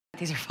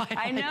these are finally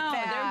I know,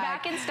 back. they're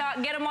back in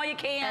stock. Get them while you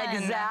can.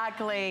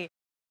 Exactly.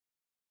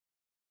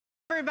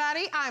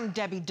 Everybody, I'm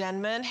Debbie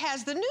Denman.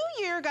 Has the new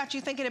year got you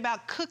thinking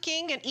about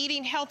cooking and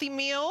eating healthy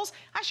meals?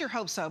 I sure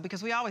hope so,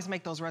 because we always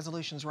make those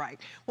resolutions right.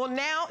 Well,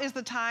 now is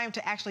the time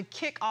to actually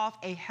kick off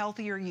a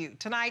healthier you.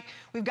 Tonight,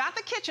 we've got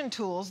the kitchen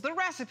tools, the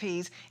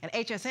recipes, and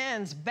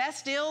HSN's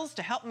best deals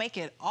to help make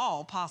it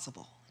all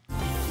possible.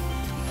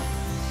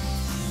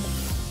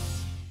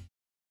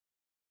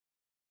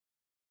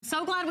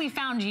 So glad we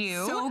found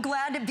you. So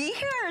glad to be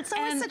here. It's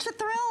always such a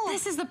thrill.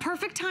 This is the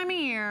perfect time of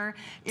year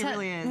to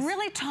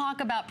really talk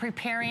about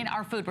preparing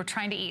our food. We're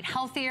trying to eat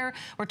healthier,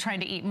 we're trying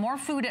to eat more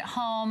food at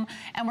home,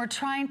 and we're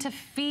trying to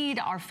feed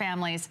our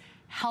families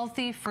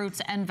healthy fruits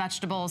and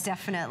vegetables.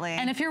 Definitely.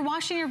 And if you're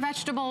washing your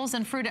vegetables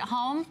and fruit at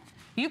home,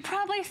 you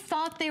probably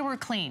thought they were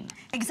clean.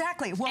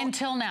 Exactly. Well,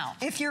 until now.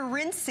 If you're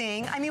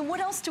rinsing, I mean, what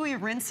else do we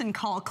rinse and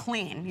call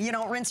clean? You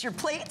don't rinse your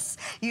plates.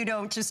 You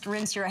don't just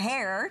rinse your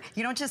hair.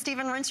 You don't just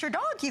even rinse your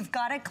dog. You've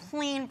got to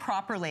clean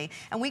properly.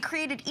 And we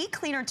created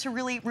eCleaner to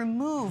really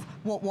remove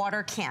what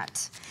water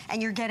can't.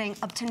 And you're getting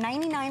up to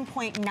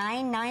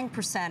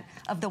 99.99%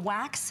 of the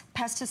wax,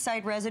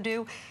 pesticide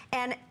residue,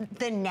 and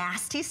the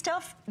nasty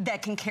stuff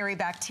that can carry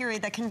bacteria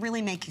that can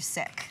really make you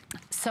sick.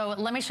 So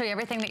let me show you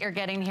everything that you're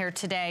getting here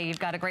today. You've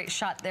got a great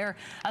shot there.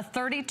 A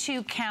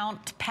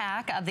 32-count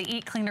pack of the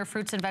eCleaner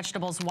Fruits and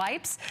Vegetables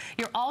wipes.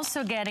 You're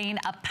also getting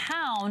a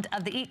pound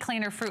of the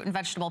eCleaner Fruit and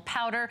Vegetable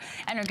powder,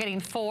 and you're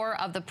getting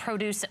 4 of the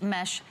produce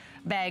mesh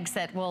bags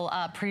that will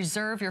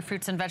preserve your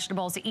fruits and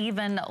vegetables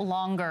even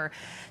longer.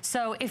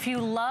 So if you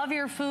love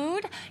your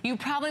food, you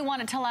probably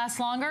want it to last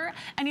longer,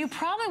 and you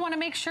probably want to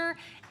make sure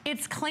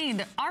it's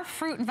clean. Our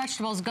fruit and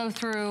vegetables go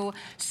through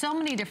so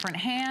many different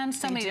hands,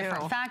 so many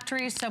different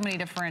factories, so many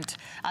different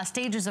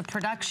stages of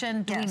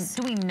production.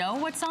 Do we know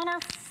what's on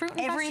our fruit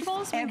and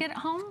vegetables when we get it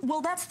home?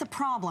 Well, that's the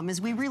problem, is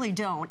we really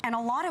don't. And a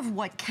lot of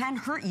what can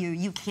hurt you,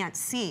 you can't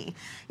see.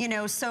 You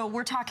know, so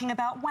we're talking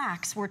about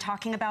wax, we're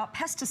talking about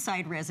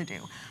pesticide residue,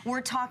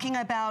 we're talking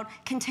about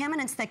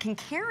contaminants that can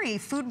carry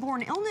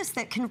foodborne illness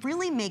that can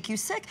really make you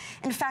sick.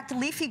 In fact,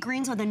 leafy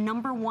greens are the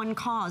 #1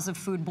 cause of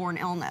foodborne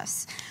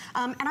illness.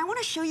 And I want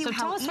to show you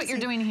how tell us what you're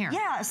doing here.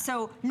 Yeah,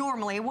 so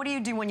normally, what do you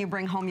do when you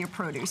bring home your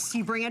produce?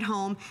 You bring it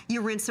home, you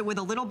rinse it with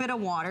a little bit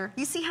of water.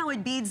 You see how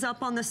it beads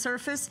up on the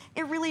surface?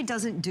 It really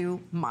doesn't do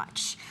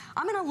much.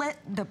 I'm gonna let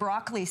the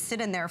broccoli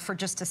sit in there for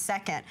just a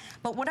second.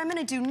 But what I'm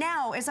gonna do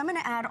now is I'm gonna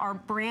add our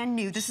brand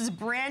new, this is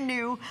brand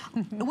new.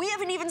 We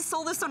haven't even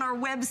sold this on our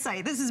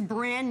website. This is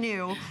brand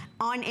new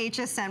on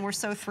HSN. We're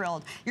so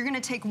thrilled. You're gonna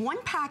take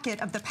 1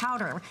 packet of the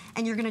powder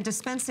and you're gonna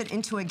dispense it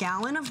into a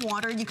gallon of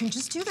water. You can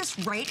just do this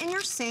right in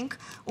your sink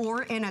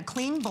or in a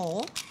clean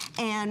bowl.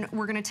 And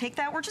we're gonna take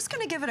that, we're just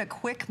gonna give it a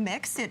quick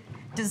mix. It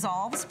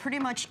dissolves pretty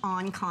much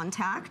on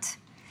contact.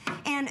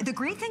 And the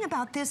great thing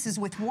about this is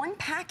with 1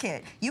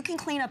 packet, you can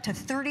clean up to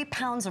 30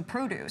 pounds of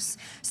produce.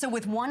 So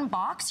with 1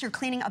 box, you're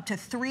cleaning up to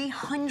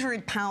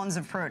 300 pounds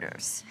of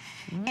produce.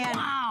 And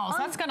wow, so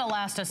that's gonna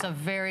last us a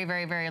very,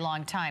 very, very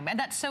long time. And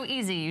that's so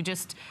easy. You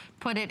just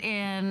put it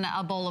in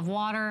a bowl of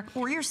water.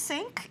 Or your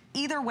sink,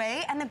 either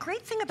way. And the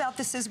great thing about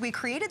this is we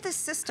created this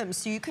system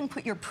so you can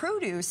put your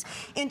produce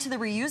into the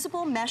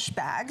reusable mesh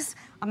bags.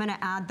 I'm gonna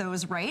add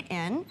those right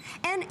in.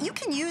 And you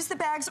can use the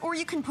bags or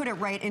you can put it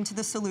right into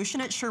the solution.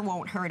 It sure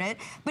won't hurt it.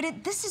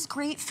 But this is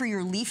great for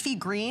your leafy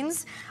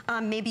greens,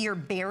 maybe your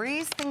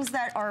berries, things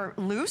that are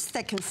loose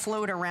that can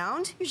float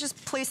around. You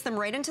just place them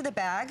right into the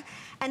bag.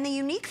 And the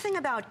unique thing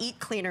about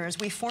eCleaner is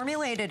we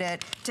formulated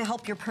it to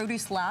help your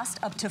produce last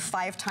up to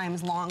 5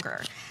 times longer.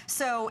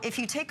 So if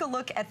you take a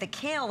look at the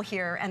kale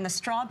here and the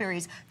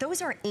strawberries,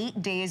 those are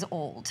 8 days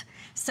old.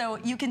 So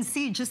you can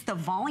see just the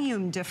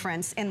volume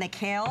difference in the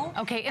kale.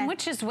 Okay, and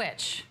which is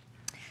which?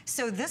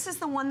 So this is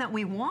the one that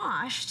we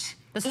washed.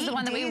 This is the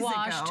one that we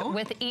washed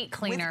with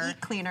eCleaner.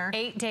 With eCleaner.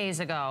 8 days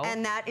ago.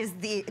 And that is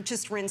the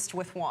just rinsed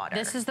with water.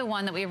 This is the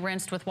one that we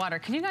rinsed with water.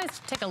 Can you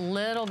guys take a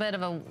little bit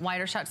of a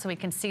wider shot so we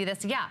can see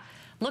this? Yeah,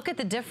 look at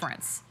the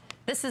difference.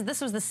 This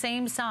was the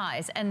same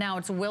size, and now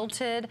it's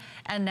wilted,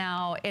 and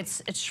now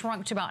it's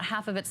shrunk to about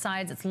half of its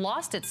size. It's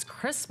lost its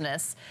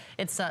crispness.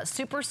 It's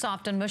super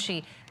soft and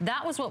mushy.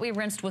 That was what we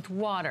rinsed with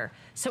water.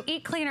 So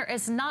eCleaner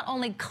is not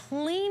only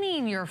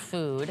cleaning your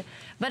food,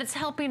 but it's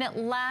helping it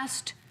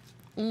last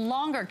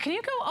longer. Can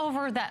you go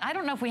over that? I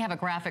don't know if we have a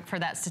graphic for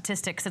that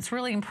statistic, because it's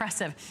really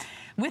impressive.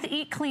 With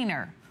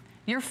eCleaner,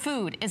 your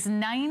food is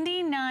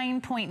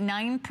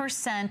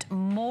 99.9%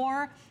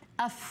 more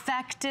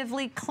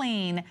effectively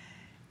clean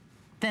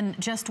than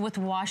just with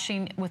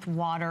washing with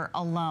water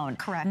alone.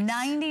 Correct.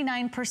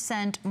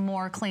 99%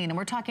 more clean. And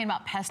we're talking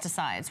about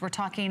pesticides. We're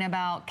talking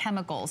about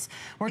chemicals.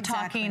 We're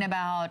talking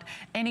about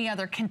any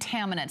other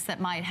contaminants that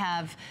might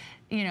have,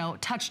 you know,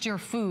 touched your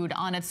food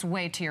on its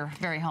way to your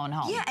very own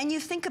home. Yeah, and you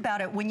think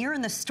about it, when you're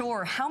in the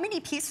store, how many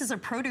pieces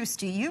of produce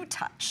do you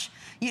touch?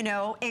 you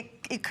know,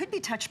 it could be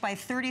touched by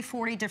 30,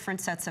 40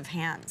 different sets of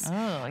hands. Oh,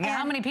 yeah. And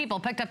how many people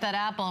picked up that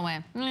apple and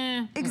went,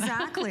 eh.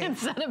 Exactly. And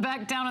set it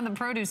back down in the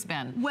produce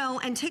bin? Well,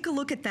 and take a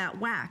look at that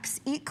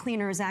wax. Eat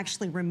Cleaner is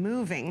actually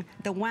removing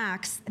the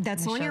wax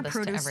that's on your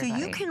produce, so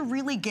you can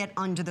really get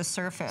under the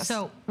surface.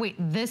 So, wait,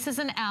 this is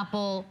an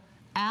apple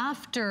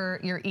after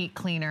your Eat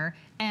Cleaner,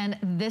 and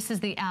this is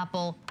the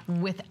apple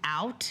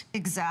without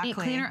Eat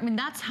Cleaner? I mean,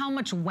 that's how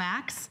much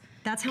wax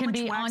That's how much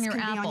wax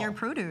can be on your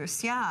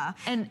produce, yeah.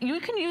 And you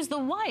can use the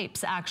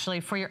wipes, actually,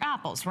 for your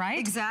apples, right?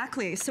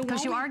 Exactly. So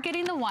because you are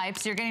getting the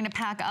wipes, you're getting a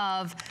pack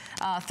of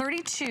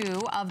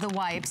 32 of the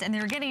wipes, and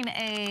you're getting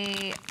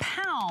a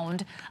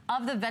pound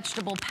of the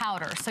vegetable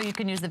powder. So you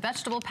can use the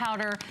vegetable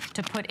powder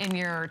to put in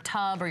your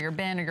tub or your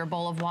bin or your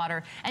bowl of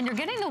water. And you're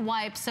getting the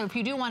wipes, so if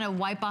you do want to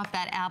wipe off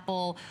that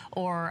apple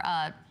or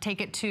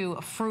take it to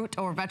fruit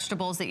or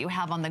vegetables that you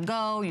have on the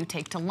go, you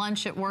take to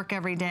lunch at work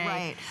every day.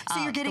 Right.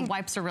 So you're getting the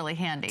wipes are really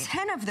handy.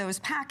 10 of those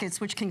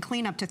packets, which can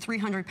clean up to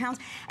 300 pounds.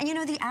 And you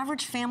know, the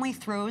average family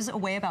throws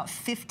away about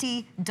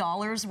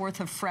 $50 worth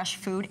of fresh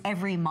food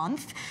every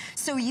month.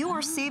 So you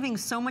are saving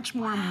so much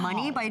more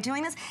money by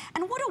doing this.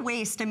 And what a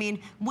waste. I mean,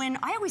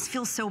 I always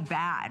feel so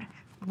bad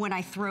when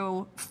I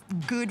throw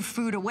good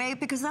food away,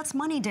 because that's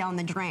money down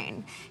the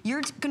drain.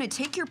 You're gonna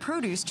take your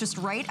produce just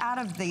right out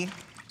of the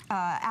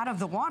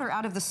water,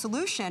 out of the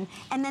solution,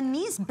 and then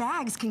these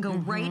bags can go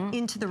right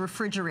into the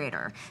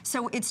refrigerator.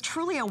 So it's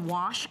truly a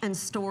wash and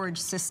storage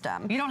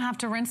system. You don't have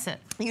to rinse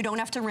it. You don't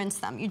have to rinse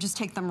them. You just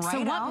take them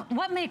right out. So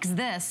what makes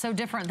this so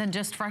different than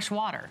just fresh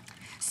water?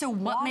 So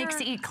what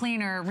makes Eat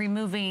Cleaner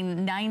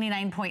removing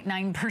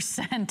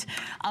 99.9%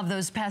 of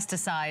those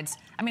pesticides?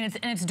 I mean,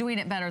 it's doing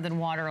it better than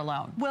water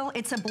alone. Well,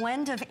 it's a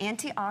blend of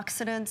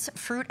antioxidants,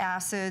 fruit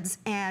acids,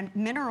 and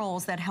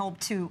minerals that help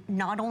to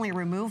not only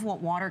remove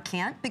what water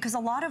can't, because a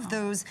lot of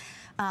those,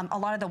 a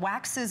lot of the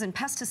waxes and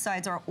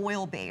pesticides are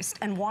oil-based,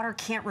 and water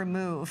can't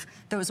remove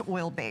those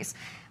oil-based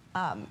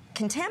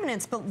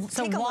contaminants. But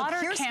so take a water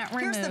look. can't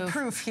remove here's the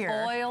proof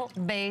here.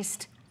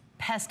 Oil-based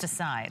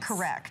pesticides.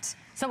 Correct.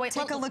 So wait,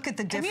 take a look at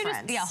the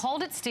difference.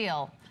 Hold it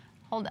still.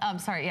 Hold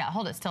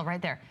it still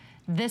right there.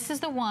 This is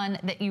the one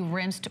that you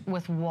rinsed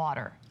with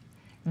water.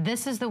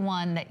 This is the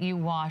one that you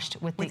washed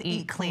with the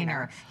Eat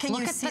Cleaner. Can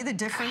you see the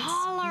difference? The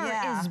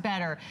color is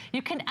better.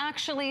 You can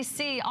actually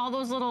see all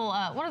those little,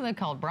 what are they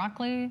called?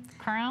 Broccoli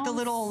crowns? The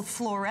little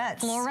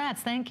florets. Florets,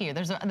 thank you.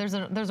 There's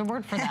a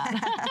word for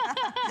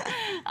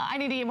that. I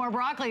need to eat more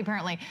broccoli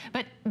apparently.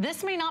 But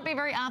this may not be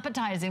very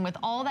appetizing with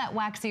all that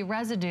waxy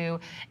residue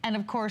and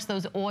of course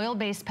those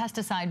oil-based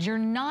pesticides. You're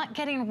not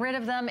getting rid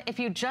of them if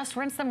you just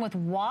rinse them with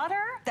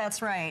water?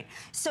 That's right.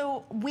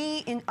 So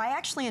I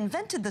actually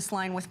invented this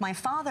line with my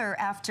father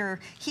after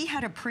he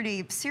had a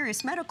pretty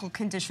serious medical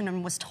condition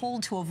and was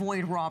told to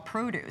avoid raw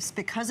produce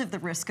because of the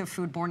risk of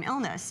foodborne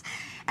illness.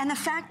 And the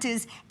fact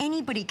is,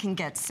 anybody can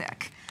get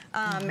sick.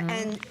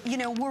 And you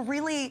know,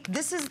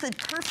 this is the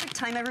perfect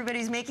time.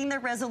 Everybody's making their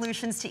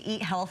resolutions to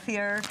eat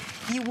healthier.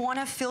 You want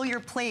to fill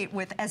your plate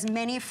with as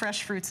many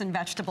fresh fruits and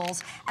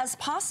vegetables as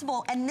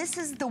possible. And this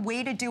is the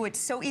way to do it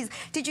so easy.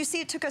 Did you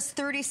see it took us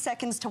 30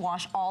 seconds to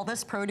wash all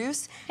this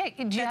produce? Hey,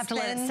 do you have to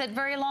let it sit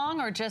very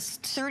long or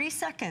just 30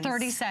 seconds?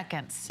 30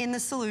 seconds. In the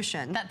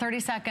solution. That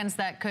 30 seconds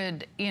that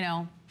could, you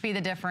know, be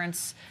the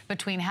difference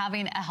between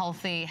having a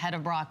healthy head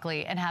of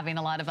broccoli and having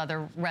a lot of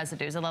other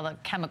residues, a lot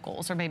of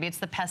chemicals, or maybe it's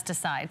the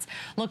pesticides.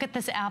 Look at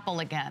this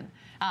apple again.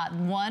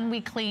 One we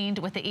cleaned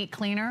with the Eat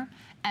Cleaner,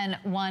 and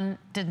one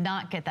did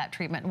not get that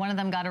treatment. One of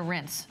them got a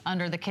rinse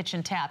under the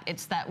kitchen tap.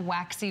 It's that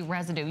waxy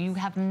residue. You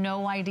have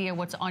no idea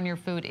what's on your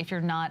food if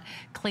you're not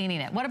cleaning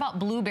it. What about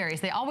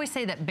blueberries? They always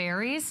say that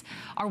berries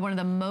are one of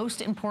the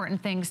most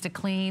important things to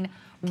clean.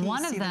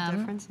 One of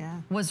them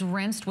was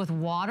rinsed with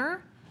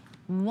water.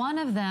 One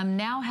of them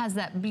now has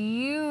that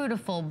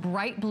beautiful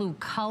bright blue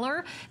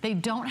color. They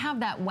don't have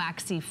that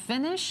waxy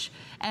finish.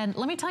 And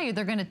let me tell you,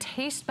 they're gonna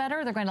taste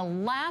better, they're gonna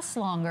last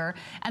longer,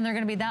 and they're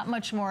gonna be that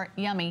much more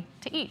yummy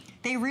to eat.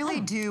 They really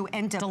do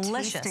end up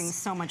tasting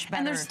so much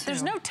better, and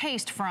there's no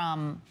taste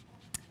from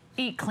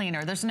Eat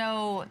Cleaner. There's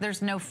no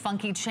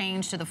funky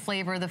change to the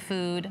flavor of the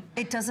food.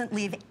 It doesn't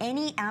leave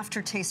any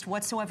aftertaste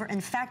whatsoever. In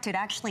fact, it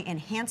actually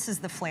enhances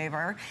the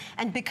flavor.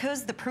 And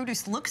because the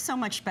produce looks so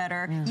much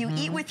better, you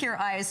eat with your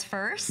eyes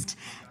first.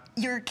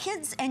 Your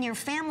kids and your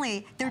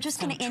family, they're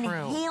just going to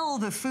inhale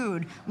the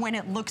food when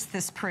it looks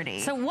this pretty.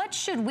 So what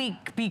should we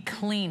be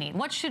cleaning?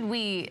 What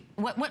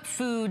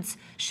foods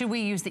should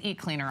we use the Eat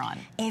Cleaner on?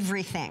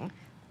 Everything.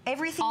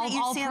 Everything that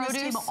you see on this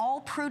table, all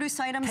produce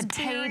items,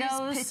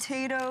 berries,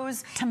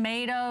 potatoes,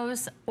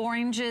 tomatoes,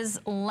 oranges,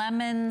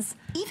 lemons,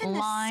 even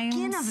limes. The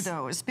skin of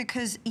those,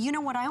 because you know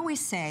what I always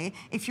say,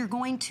 if you're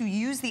going to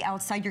use the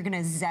outside, you're going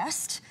to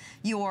zest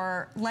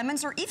your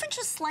lemons or even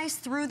just slice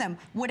through them.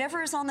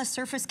 Whatever is on the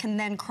surface can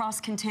then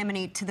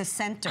cross-contaminate to the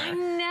center. I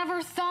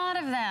never thought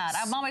of that.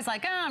 I'm always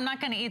like, oh, I'm not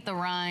going to eat the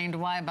rind.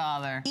 Why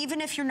bother? Even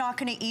if you're not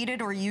going to eat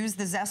it or use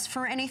the zest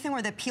for anything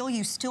or the peel,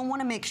 you still want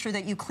to make sure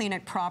that you clean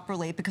it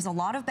properly because a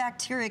lot of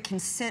bacteria can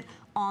sit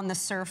on the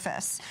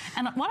surface.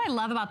 And what I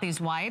love about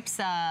these wipes,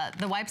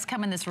 the wipes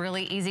come in this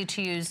really easy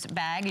to use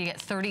bag. You get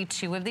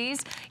 32 of these.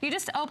 You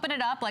just open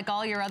it up like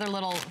all your other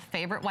little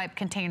favorite wipe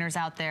containers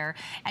out there,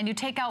 and you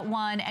take out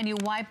one and you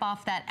wipe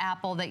off that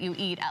apple that you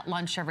eat at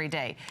lunch every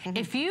day.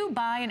 If you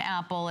buy an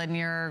apple in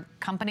your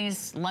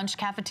company's lunch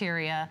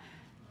cafeteria,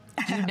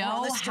 do you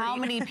know how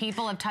many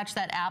people have touched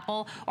that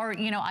apple? Or,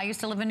 you know, I used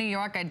to live in New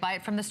York. I'd buy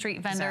it from the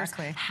street vendors.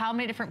 Exactly. How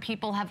many different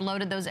people have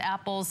loaded those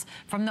apples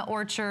from the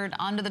orchard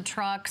onto the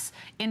trucks,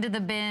 into the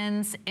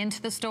bins,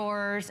 into the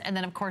stores, and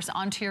then, of course,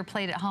 onto your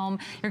plate at home?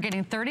 You're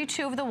getting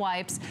 32 of the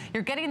wipes.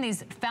 You're getting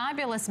these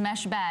fabulous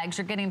mesh bags.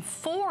 You're getting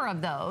 4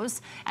 of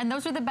those. And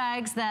those are the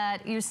bags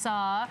that you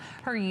saw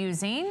her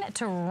using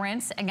to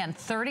rinse. Again,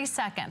 30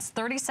 seconds,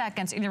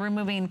 and you're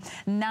removing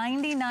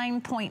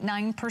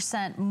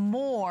 99.9%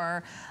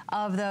 more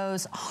of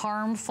those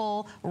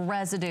harmful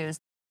residues.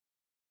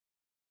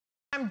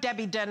 I'm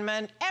Debbie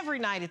Denman. Every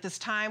night at this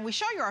time, we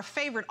show you our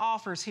favorite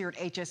offers here at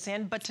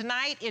HSN, but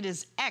tonight it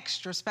is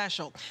extra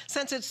special.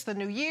 Since it's the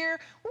new year,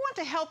 we want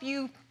to help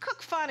you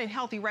cook fun and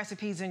healthy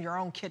recipes in your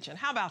own kitchen.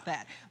 How about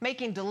that?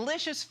 Making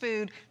delicious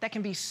food that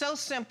can be so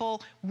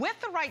simple with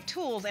the right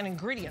tools and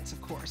ingredients,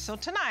 of course. So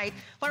tonight,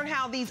 learn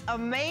how these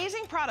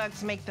amazing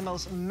products make the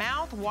most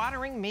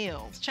mouth-watering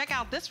meals. Check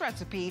out this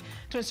recipe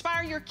to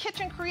inspire your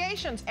kitchen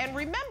creations. And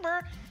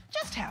remember,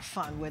 just have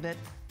fun with it.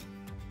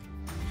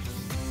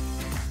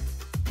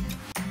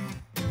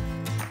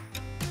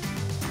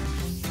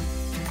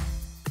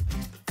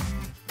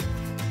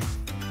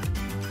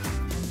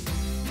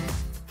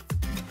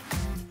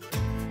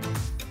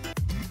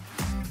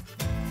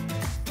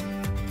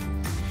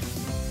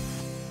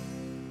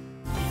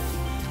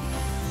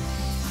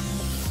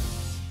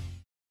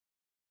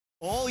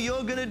 All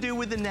you're gonna do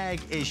with the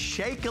neg is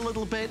shake a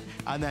little bit,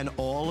 and then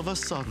all of a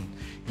sudden,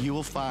 you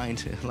will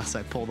find, unless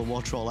I pour the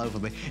water all over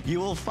me,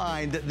 you will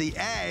find that the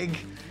egg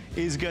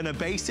is gonna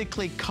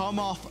basically come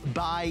off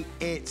by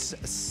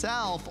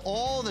itself.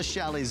 All the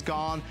shell is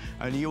gone,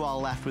 and you are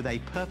left with a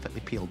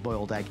perfectly peeled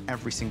boiled egg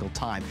every single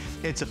time.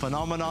 It's a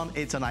phenomenon.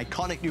 It's an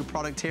iconic new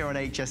product here on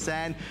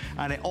HSN,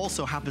 and it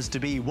also happens to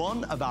be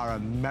one of our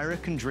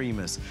American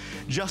dreamers.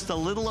 Just a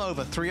little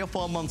over 3 or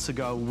 4 months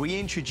ago, we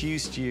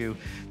introduced you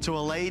to a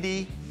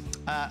lady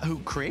who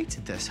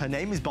created this. Her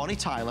name is Bonnie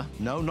Tyler.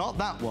 No, not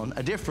that one,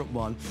 a different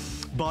one.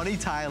 Bonnie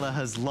Tyler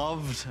has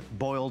loved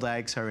boiled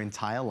eggs her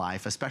entire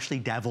life, especially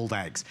deviled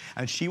eggs,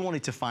 and she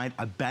wanted to find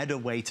a better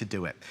way to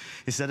do it.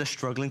 Instead of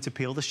struggling to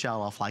peel the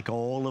shell off like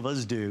all of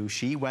us do,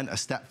 she went a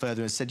step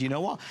further and said, you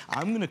know what?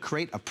 I'm gonna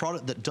create a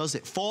product that does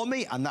it for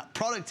me, and that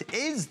product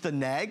is the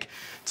neg.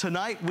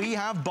 Tonight, we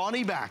have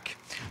Bonnie back,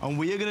 and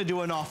we are gonna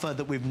do an offer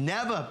that we've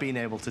never been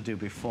able to do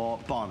before.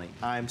 Bonnie,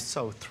 I'm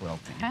so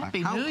thrilled to be back.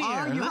 Happy New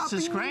Year. This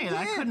is great.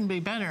 I couldn't be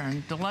better.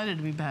 I'm delighted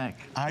to be back.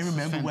 I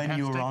remember when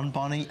you were on,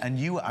 Bonnie, and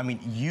you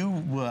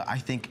were, I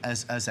think,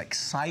 as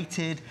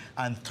excited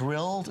and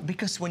thrilled,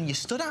 because when you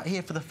stood out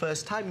here for the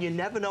first time, you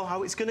never know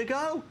how it's gonna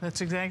go. That's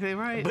exactly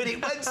right. But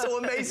it went so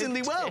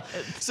amazingly well.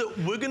 So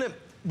we're gonna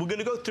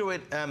go through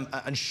it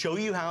and show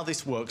you how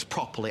this works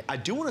properly. I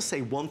do want to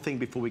say one thing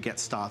before we get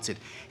started.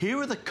 Here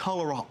are the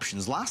color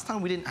options. Last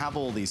time we didn't have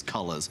all these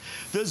colors.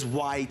 There's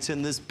white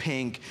and there's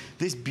pink.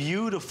 This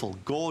beautiful,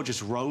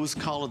 gorgeous rose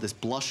color, this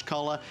blush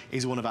color,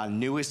 is one of our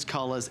newest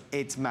colors.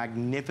 It's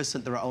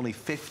magnificent. There are only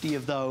 50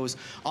 of those.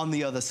 On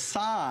the other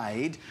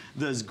side,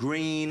 there's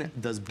green,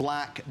 there's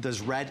black,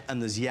 there's red,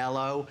 and there's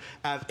yellow.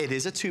 It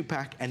is a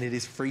 2-pack, and it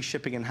is free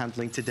shipping and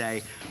handling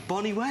today.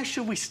 Bonnie, where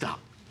should we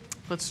start?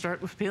 Let's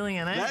start with peeling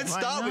an egg. Let's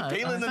start with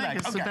peeling the egg.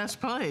 It's the best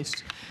place.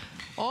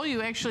 All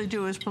you actually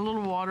do is put a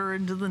little water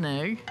into the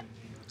egg.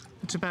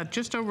 It's about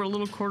just over a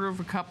little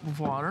 1/4 cup of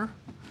water.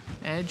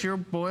 Add your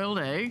boiled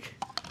egg,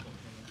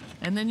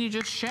 and then you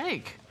just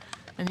shake.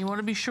 And you want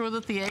to be sure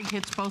that the egg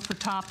hits both the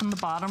top and the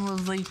bottom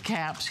of the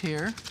caps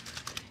here.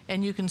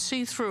 And you can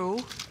see through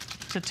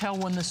to tell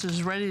when this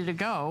is ready to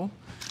go.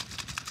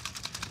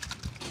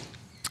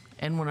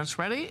 And when it's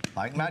ready,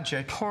 like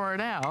magic, pour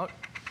it out.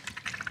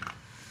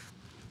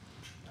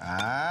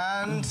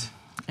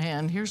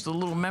 And here's the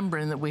little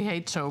membrane that we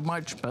hate so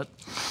much, but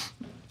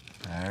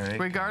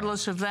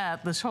regardless of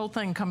that, this whole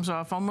thing comes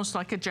off almost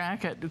like a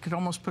jacket. You could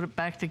almost put it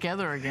back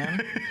together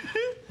again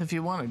if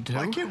you wanted to.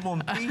 Like in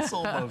one piece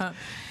almost.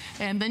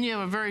 And then you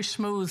have a very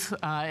smooth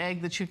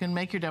egg that you can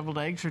make your deviled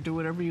eggs or do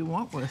whatever you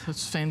want with.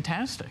 It's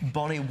fantastic.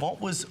 Bonnie,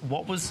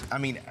 I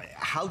mean,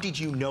 how did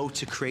you know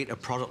to create a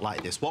product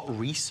like this? What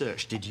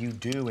research did you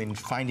do in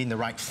finding the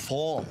right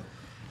form?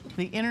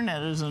 The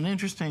internet is an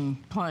interesting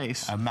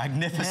place. A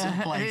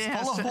magnificent place,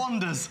 full of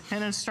wonders.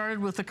 And it started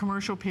with the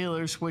commercial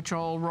peelers, which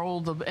all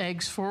roll the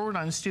eggs forward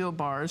on steel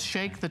bars,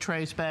 shake the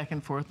trays back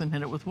and forth, and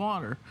hit it with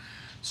water.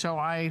 So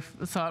I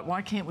thought,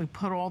 why can't we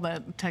put all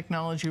that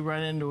technology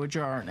right into a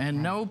jar?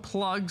 And no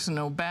plugs,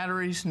 no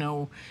batteries,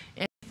 no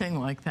anything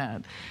like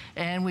that.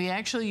 And we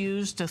actually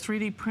used a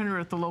 3D printer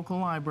at the local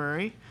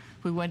library.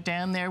 We went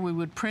down there, we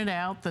would print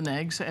out the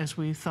eggs as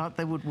we thought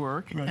they would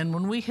work. Right. And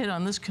when we hit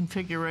on this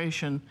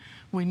configuration,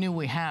 we knew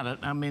we had it.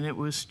 I mean, it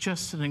was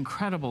just an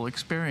incredible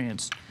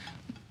experience.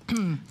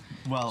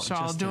 Well, so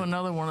I'll do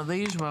another one of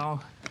these.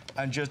 Well.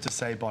 And just to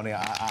say, Bonnie,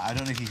 I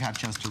don't know if you've had a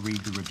chance to read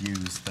the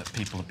reviews that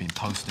people have been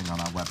posting on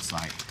our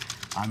website.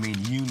 I mean,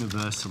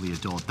 universally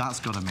adored.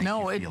 That's got to make you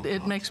feel good. No,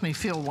 it makes me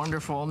feel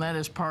wonderful, and that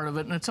is part of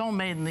it. And it's all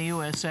made in the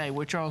USA,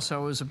 which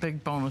also is a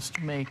big bonus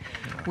to me.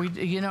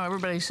 You know,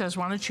 everybody says,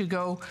 why don't you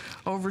go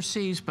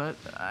overseas? But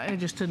I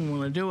just didn't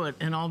want to do it.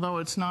 And although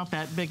it's not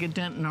that big a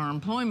dent in our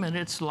employment,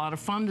 it's a lot of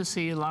fun to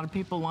see a lot of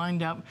people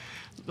lined up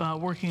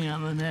working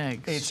on the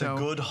eggs. It's a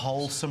good,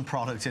 wholesome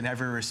product in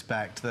every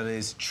respect that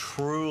is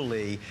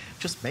truly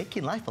just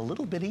making life a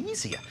little bit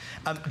easier.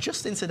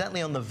 Just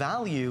incidentally, on the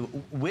value,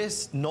 we're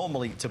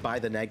normally, to buy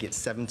the egg, it's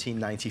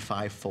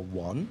 $17.95 for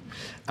one,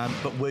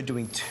 but we're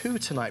doing two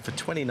tonight for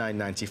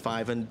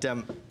 $29.95.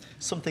 And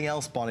something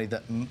else, Bonnie,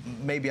 that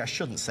maybe I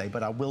shouldn't say,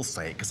 but I will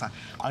say it, because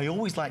I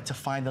always like to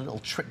find the little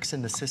tricks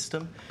in the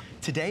system.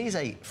 Today is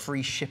a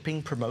free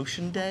shipping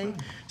promotion day,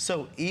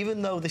 so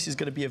even though this is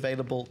going to be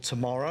available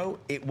tomorrow,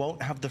 it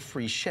won't have the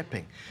free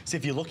shipping. So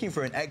if you're looking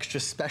for an extra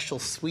special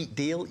sweet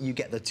deal, you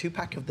get the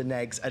 2-pack of the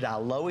eggs at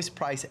our lowest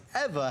price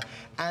ever,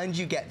 and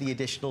you get the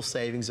additional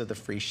savings of the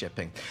free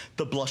shipping.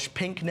 The blush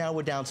pink, now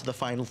we're down to the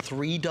final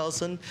 3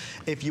 dozen.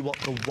 If you want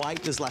the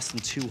white, there's less than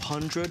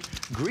 200.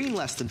 Green,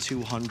 less than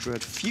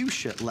 200.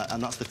 Fuchsia,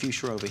 and that's the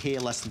fuchsia over here,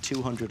 less than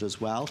 200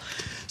 as well.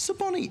 So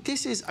Bonnie,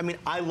 this is, I mean,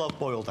 I love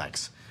boiled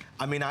eggs.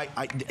 I mean,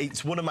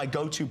 it's one of my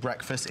go-to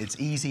breakfasts. It's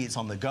easy, it's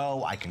on the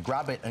go, I can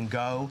grab it and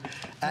go.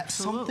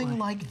 Something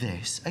like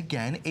this,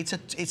 again, it's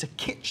a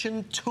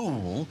kitchen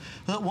tool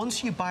that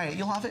once you buy it,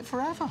 you'll have it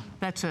forever.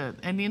 That's it.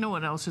 And you know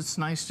what else it's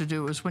nice to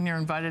do is when you're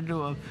invited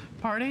to a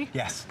party?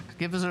 Yes.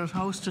 Give us a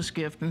hostess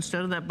gift.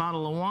 Instead of that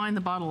bottle of wine, the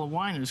bottle of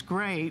wine is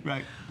great.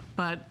 Right.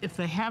 But if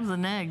they have the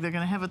egg, they're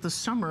going to have it this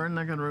summer, and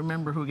they're going to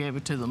remember who gave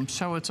it to them.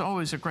 So it's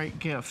always a great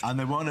gift. And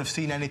they won't have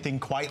seen anything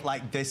quite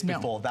like this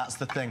before. No. That's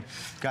the thing.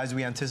 Guys,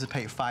 we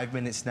anticipate 5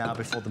 minutes now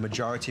before the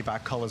majority of our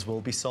colours will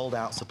be sold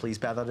out, so please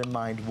bear that in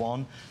mind.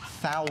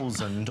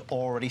 1,000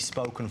 already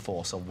spoken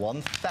for, so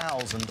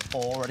 1,000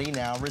 already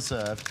now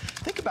reserved.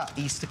 Think about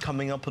Easter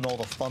coming up and all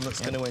the fun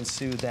that's going to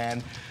ensue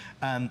then.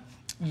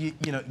 You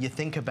know, you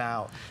think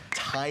about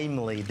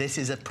timely, this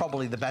is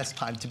probably the best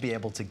time to be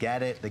able to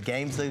get it, the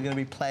games that are going to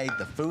be played,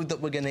 the food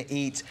that we're going to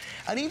eat,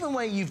 and even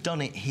where you've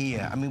done it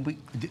here. I mean,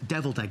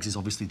 deviled eggs is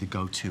obviously the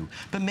go-to,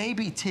 but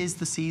maybe it is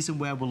the season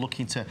where we're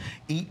looking to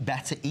eat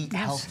better, eat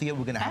healthier,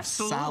 we're going to have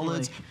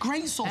salads.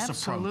 Great source of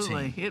protein.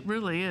 Absolutely, it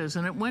really is,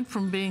 and it went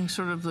from being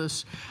sort of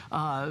this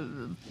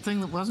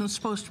thing that wasn't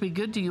supposed to be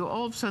good to you,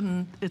 all of a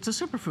sudden it's a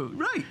superfood.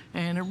 Right.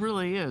 And it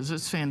really is,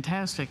 it's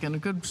fantastic, and a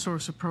good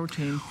source of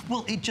protein.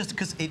 Well, it just,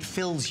 because it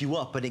fills you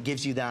up and it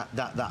gives you that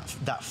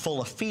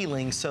fuller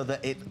feeling so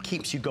that it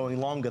keeps you going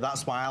longer.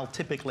 That's why I'll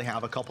typically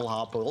have a couple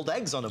hard-boiled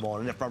eggs on the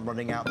morning if I'm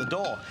running out the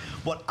door.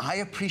 What I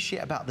appreciate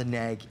about the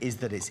egg is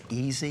that it's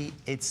easy,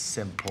 it's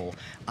simple,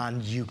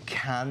 and you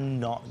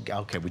cannot...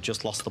 Okay, we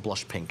just lost the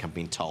blush pink, I've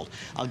been told.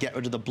 I'll get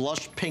rid of the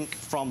blush pink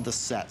from the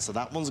set, so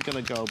that one's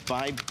going to go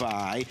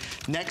bye-bye.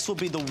 Next will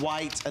be the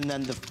white, and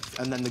then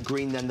the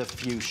green, then the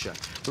fuchsia.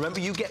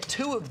 Remember, you get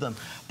 2 of them.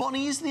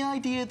 Bonnie, is the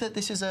idea that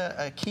this is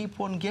a keep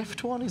one,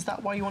 gift one? Is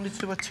that why you wanted to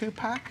do a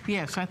 2-pack?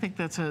 Yes, I think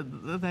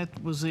that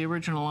was the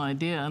original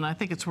idea, and I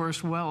think it's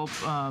worked well.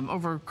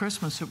 Over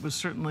Christmas, it was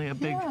certainly a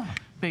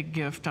big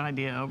gift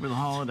idea over the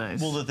holidays.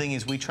 Well, the thing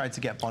is, we tried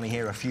to get Bonnie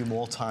here a few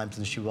more times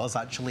than she was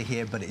actually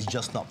here, but it's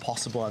just not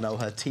possible. I know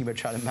her team are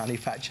trying to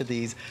manufacture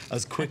these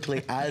as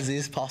quickly as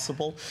is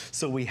possible.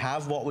 So we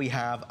have what we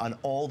have, and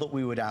all that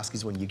we would ask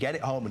is when you get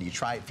it home and you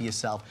try it for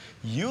yourself,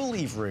 you'll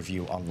leave a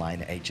review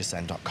online at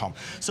hsn.com.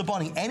 So,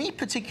 Bonnie, any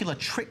particular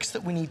tricks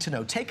that we need to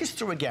know? Take us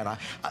through again.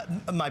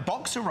 My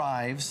box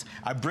arrives,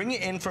 I bring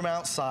it in from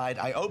outside,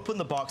 I open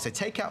the box, I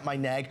take out my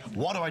egg.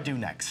 What do I do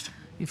next?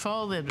 You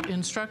follow the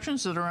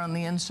instructions that are on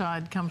the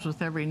inside, comes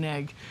with every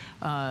egg.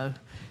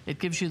 It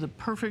gives you the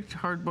perfect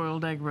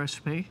hard-boiled egg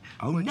recipe,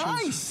 which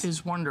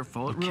is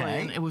wonderful. It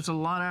really, it was a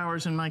lot of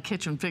hours in my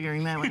kitchen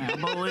figuring that one out,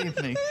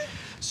 believe me.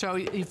 So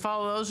you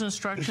follow those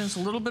instructions, a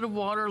little bit of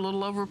water, a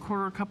little over a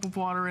quarter cup of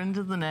water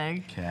into the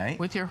egg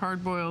with your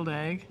hard-boiled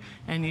egg,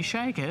 and you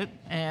shake it,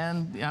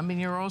 and I mean,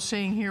 you're all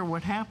seeing here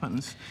what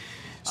happens.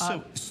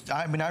 So,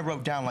 I mean, I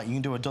wrote down, like, you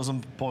can do a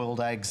dozen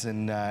boiled eggs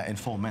in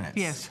 4 minutes.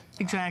 Yes,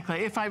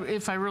 exactly. If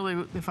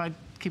I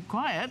keep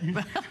quiet,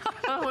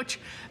 which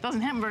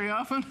doesn't happen very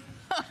often.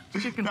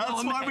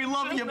 That's why we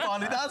love you,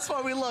 Bonnie. That's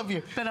why we love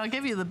you. But I'll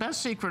give you the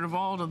best secret of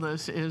all of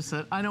this is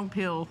that I don't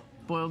peel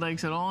boiled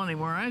eggs at all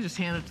anymore. I just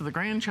hand it to the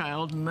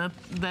grandchild, and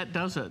that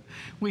does it.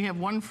 We have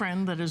one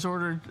friend that has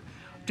ordered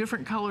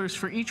different colors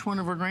for each one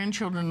of our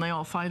grandchildren, and they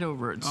all fight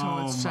over it. So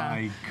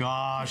my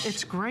gosh.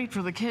 It's great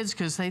for the kids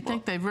because they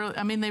think they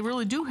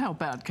really do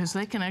help out because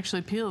they can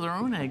actually peel their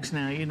own eggs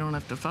now. You don't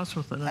have to fuss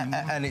with it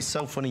anymore. And it's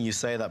so funny you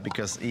say that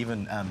because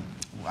even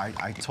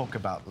I talk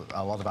about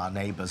a lot of our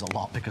neighbours a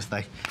lot because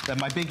they're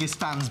my biggest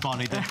fans,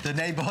 Bonnie, the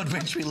neighbourhood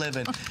which we live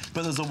in.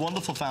 But there's a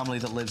wonderful family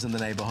that lives in the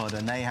neighbourhood,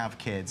 and they have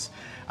kids.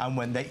 And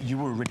when you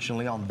were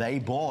originally on, they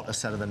bought a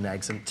set of the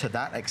eggs, and to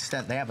that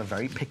extent, they have a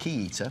very picky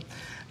eater.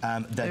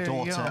 Their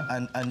daughter,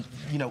 and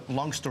you know,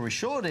 long story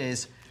short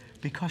is,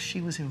 because she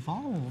was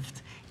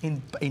involved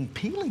in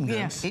peeling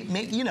them,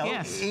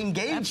 it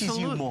engages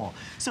you more.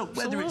 So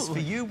whether it's for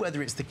you,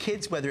 whether it's the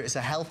kids, whether it's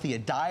a healthier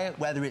diet,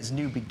 whether it's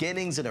new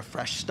beginnings and a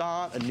fresh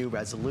start and new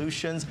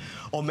resolutions,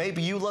 or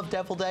maybe you love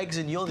deviled eggs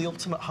and you're the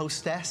ultimate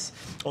hostess,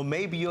 or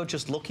maybe you're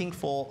just looking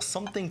for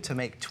something to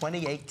make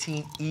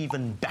 2018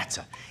 even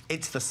better.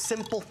 It's the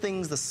simple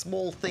things, the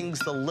small things,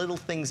 the little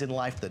things in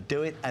life that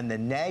do it, and the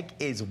Neg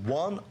is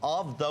one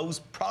of those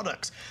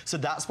products. So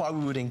that's why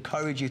we would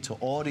encourage you to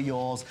order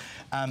yours.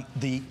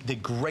 The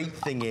great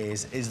thing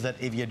is that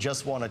if you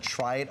just want to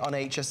try it on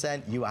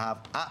HSN, you have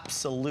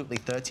absolutely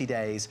 30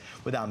 days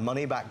with our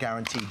money-back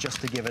guarantee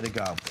just to give it a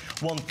go.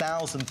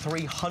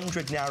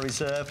 1,300 now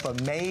reserved for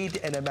Made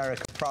in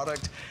America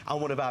product,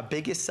 and one of our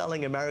biggest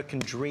selling American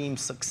Dream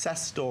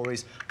success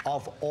stories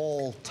of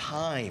all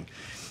time.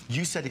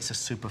 You said it's a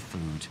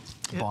superfood,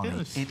 Bonnie.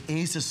 It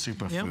is a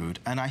superfood.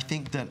 And I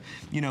think that,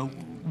 you know,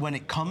 when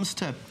it comes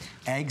to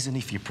eggs, and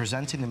if you're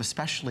presenting them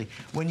especially,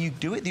 when you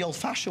do it the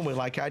old-fashioned way,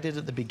 like I did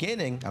at the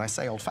beginning, and I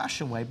say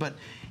old-fashioned way, but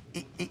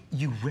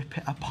you rip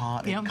it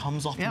apart, it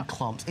comes off in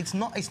clumps. It's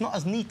not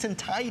as neat and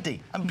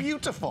tidy and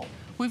beautiful.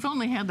 We've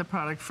only had the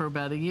product for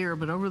about a year,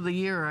 but over the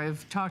year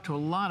I've talked to a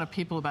lot of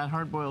people about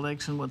hard-boiled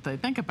eggs and what they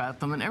think about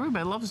them, and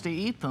everybody loves to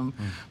eat them.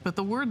 But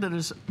the word that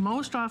is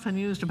most often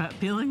used about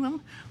peeling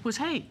them was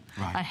hate.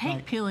 I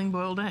hate peeling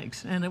boiled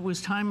eggs, and it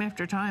was time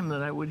after time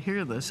that I would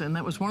hear this, and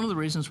that was one of the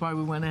reasons why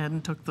we went ahead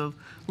and took the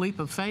leap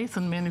of faith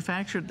and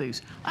manufactured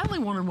these. I only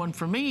wanted one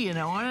for me, you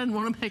know. I didn't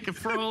want to make it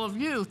for all of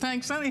you.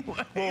 Thanks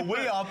anyway. Well,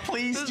 we are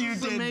pleased you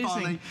did,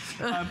 Bonnie.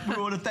 We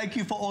want to thank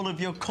you for all of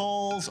your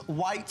calls.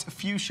 White,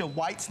 fuchsia,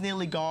 white's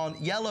nearly gone.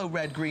 Yellow,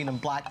 red, green, and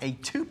black, a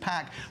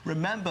 2-pack.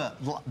 Remember,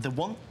 the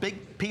one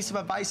big piece of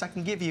advice I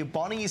can give you,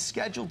 Bonnie is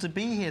scheduled to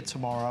be here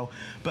tomorrow,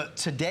 but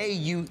today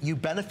you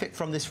benefit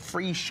from this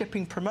free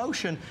shipping promotion.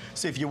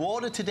 So if you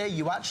order today,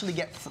 you actually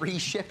get free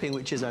shipping,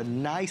 which is a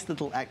nice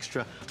little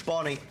extra.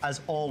 Bonnie, as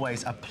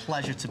always, a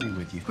pleasure to be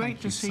with you. Great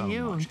to see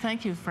you, and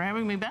thank you for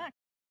having me back.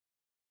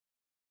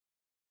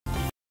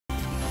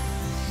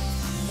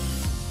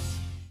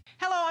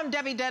 Hello, I'm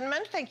Debbie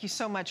Denman. Thank you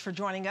so much for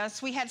joining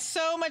us. We had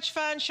so much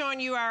fun showing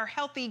you our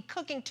healthy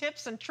cooking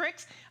tips and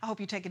tricks. I hope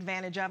you take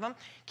advantage of them.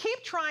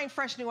 Keep trying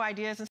fresh new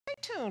ideas and stay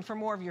tuned for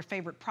more of your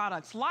favorite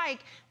products,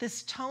 like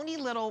this Tony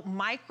Little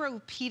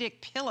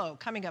micropedic pillow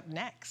coming up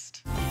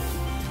next.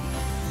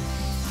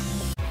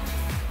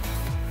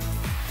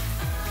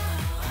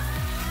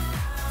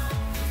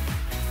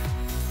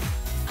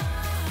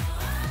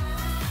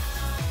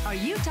 Are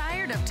you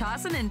tired of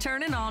tossing and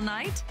turning all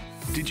night?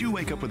 Did you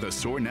wake up with a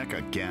sore neck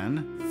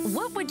again?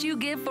 What would you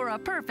give for a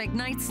perfect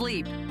night's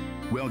sleep?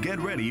 Well, get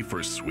ready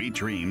for sweet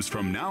dreams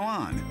from now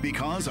on,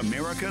 because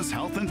America's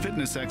health and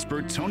fitness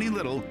expert Tony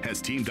Little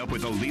has teamed up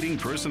with a leading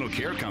personal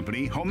care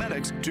company,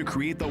 Homedics, to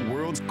create the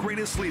world's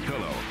greatest sleep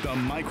pillow, the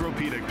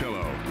Micropedic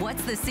Pillow.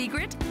 What's the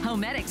secret?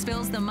 Homedics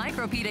fills the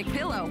Micropedic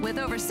Pillow with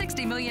over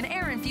 60 million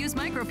air-infused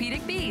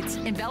micropedic beads,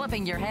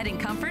 enveloping your head in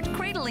comfort,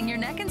 cradling your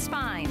neck and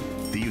spine.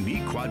 The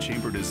unique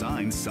quad-chamber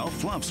design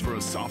self-fluffs for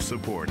a soft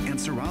support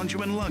and surrounds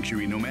you in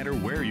luxury no matter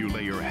where you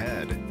lay your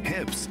head,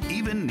 hips,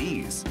 even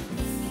knees.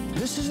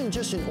 This isn't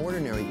just an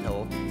ordinary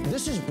pillow.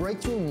 This is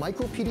breakthrough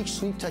micropedic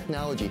sleep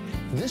technology.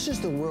 This is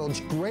the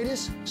world's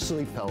greatest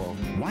sleep pillow.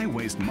 Why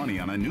waste money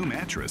on a new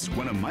mattress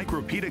when a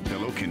micropedic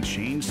pillow can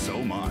change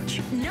so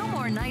much? No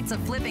more nights of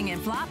flipping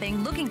and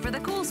flopping looking for the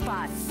cool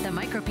spot. The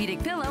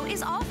Micropedic Pillow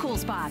is all cool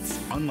spots.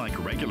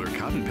 Unlike regular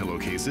cotton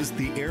pillowcases,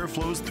 the air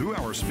flows through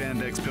our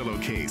spandex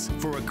pillowcase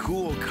for a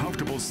cool,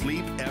 comfortable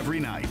sleep every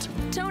night.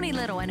 Tony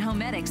Little and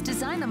Homedics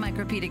designed the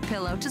Micropedic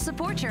Pillow to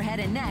support your head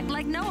and neck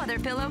like no other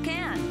pillow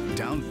can.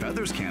 Down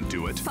feathers can't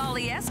do it.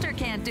 Polyester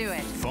can't do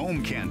it.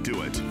 Foam can't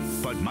do it.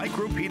 But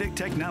micropedic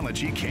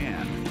technology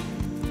can.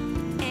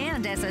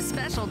 And as a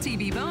special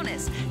TV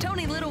bonus,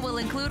 Tony Little will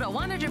include a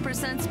 100%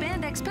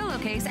 spandex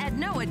pillowcase at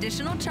no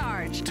additional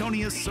charge.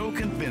 Tony is so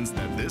convinced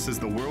that this is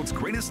the world's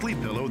greatest sleep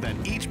pillow that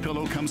each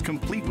pillow comes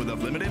complete with a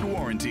limited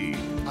warranty.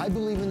 I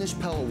believe in this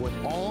pillow with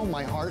all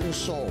my heart and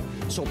soul.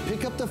 So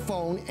pick up the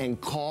phone and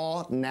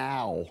call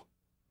now.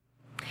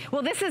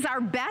 Well, this is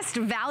our best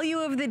value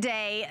of the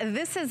day.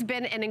 This has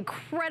been an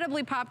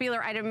incredibly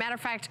popular item. Matter of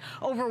fact,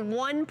 over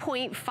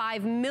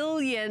 1.5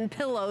 million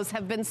pillows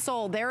have been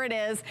sold. There it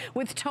is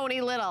with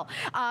Tony Little.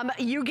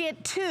 You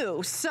get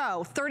two,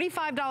 so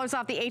 $35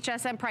 off the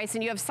HSN price,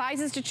 and you have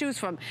sizes to choose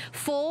from.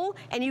 Full,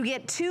 and you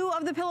get two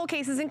of the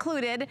pillowcases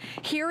included.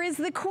 Here is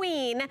the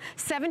Queen,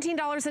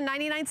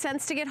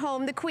 $17.99 to get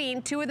home. The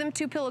Queen, two of them,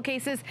 two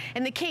pillowcases,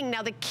 and the King.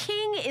 Now, the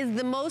King is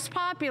the most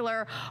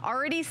popular,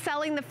 already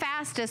selling the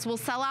fastest. Will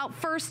sell sell out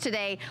first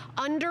today,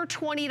 under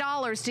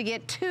 $20 to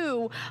get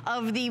 2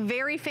 of the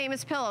very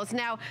famous pillows.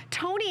 Now,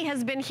 Tony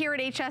has been here at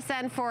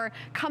HSN for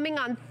coming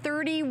on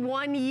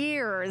 31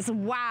 years.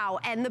 Wow.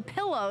 And the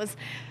pillows,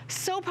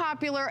 so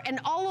popular and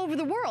all over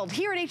the world.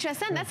 Here at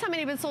HSN, that's how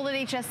many have been sold at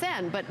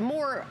HSN, but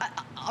more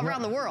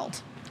around the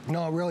world.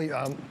 No, really,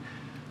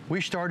 we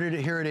started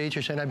here at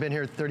HSN. I've been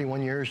here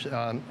 31 years,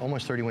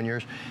 almost 31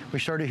 years. We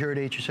started here at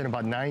HSN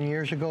about 9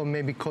 years ago,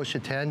 maybe close to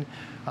 10.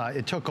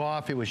 It took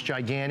off. It was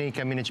gigantic.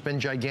 I mean, it's been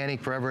gigantic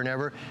forever and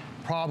ever.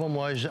 Problem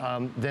was,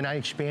 then I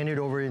expanded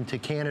over into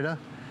Canada,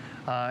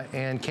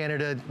 and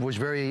Canada was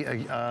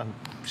very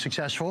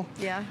successful.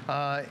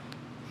 Yeah.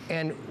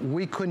 And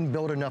we couldn't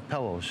build enough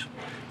pillows.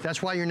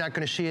 That's why you're not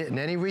going to see it in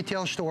any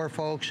retail store,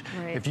 folks.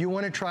 Right. If you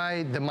want to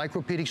try the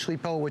Micropedic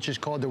Sleep Pillow, which is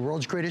called the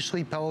world's greatest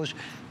sleep pillows,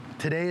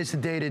 today is the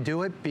day to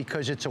do it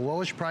because it's the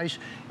lowest price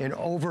in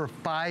over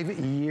 5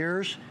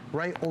 years,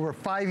 right? Over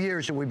 5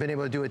 years that we've been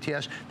able to do a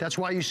TS. That's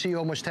why you see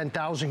almost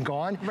 10,000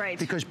 gone. Right.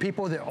 Because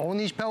people that own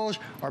these pillows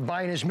are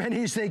buying as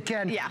many as they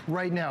can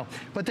right now.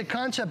 But the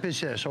concept is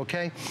this,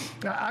 okay?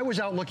 I was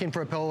out looking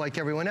for a pillow like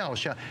everyone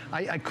else.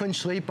 I couldn't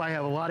sleep. I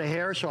have a lot of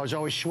hair, so I was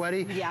always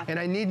sweaty. Yeah. And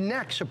I need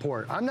neck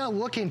support. I'm not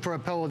looking for a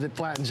pillow that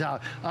flattens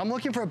out. I'm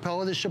looking for a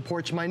pillow that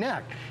supports my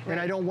neck and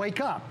I don't wake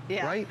up,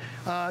 right?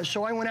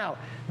 So I went out.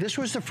 This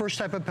was the first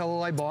type of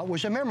pillow I bought,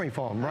 was a memory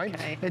foam, right?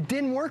 Okay. It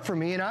didn't work for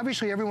me, and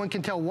obviously everyone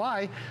can tell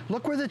why.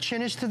 Look where the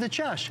chin is to the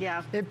chest.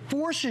 Yeah. It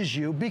forces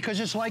you because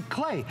it's like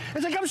clay.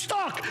 It's like, I'm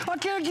stuck. I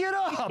can't get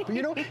up.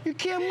 You know, you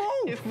can't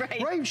move.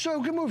 Right? So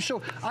you can move.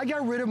 So I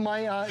got rid of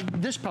my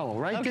this pillow,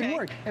 right? It didn't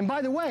work. And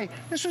by the way,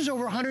 this was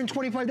over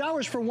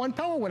 $125 for one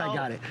pillow when I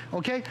got it,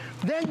 okay?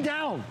 Then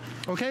down,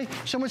 okay?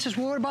 Someone says,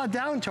 well, what about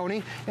down,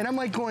 Tony? And I'm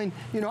like going,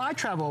 you know, I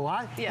travel a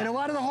lot, and a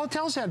lot of the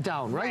hotels have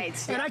down, right?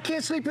 And I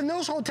can't sleep in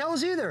those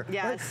hotels either.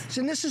 Yes. Right?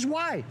 And this is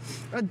why.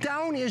 A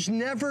down is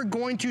never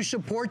going to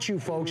support you,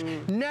 folks.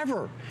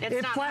 Never.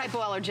 It's not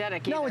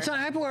hypoallergenic either. No, it's not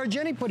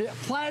hypoallergenic, but it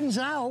flattens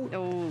out.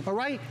 All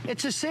right?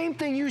 It's the same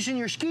thing using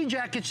your ski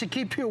jackets to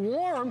keep you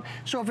warm.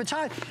 So if it's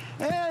hot,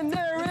 and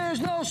there is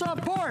no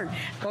support.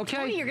 Okay?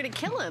 Tony, you're going to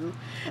kill him.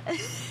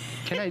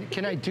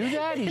 Can I do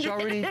that? He's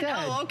already dead.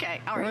 Oh,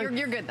 okay. All right,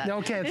 you're good then.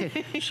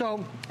 Okay.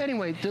 So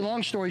anyway, the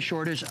long story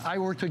short is I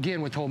worked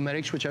again with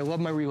Homedics, which I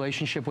love my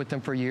relationship with them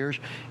for years,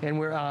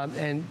 and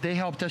and they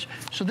helped us.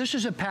 So this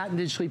is a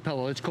patented sleep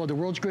pillow. It's called the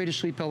world's greatest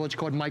sleep pillow. It's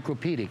called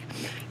Micropedic.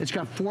 It's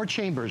got 4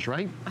 chambers,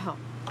 right?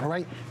 All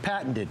right,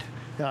 patented.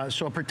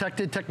 So a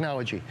protected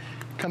technology.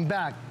 Come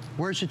back.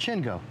 Where's the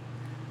chin go?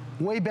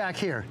 Way back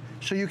here.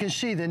 So you can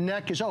see the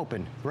neck is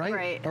open, right?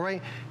 Right. All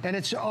right. And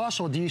it's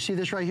also, do you see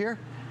this right here?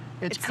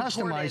 It's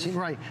customizing,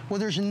 right. Well,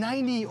 there's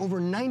over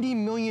 90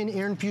 million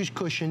air-infused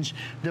cushions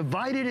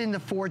divided into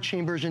 4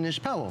 chambers in this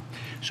pillow.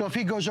 So if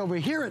he goes over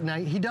here at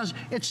night,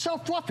 it's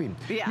self-fluffing.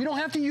 Yeah. You don't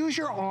have to use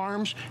your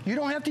arms. You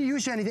don't have to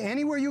use anything.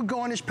 Anywhere you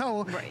go on this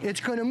pillow, it's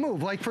going to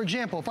move. Like, for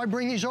example, if I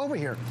bring these over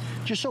here,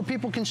 just so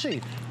people can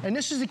see. And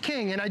this is the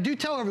king, and I do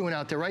tell everyone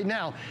out there right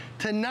now,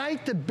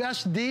 tonight the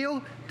best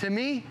deal to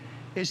me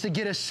is to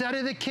get a set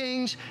of the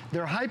Kings.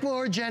 They're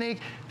hypoallergenic.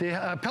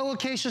 The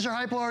pillowcases are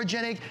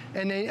hypoallergenic,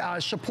 and they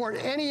support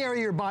any area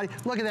of your body.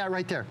 Look at that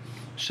right there.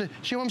 So,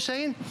 see what I'm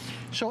saying?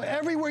 So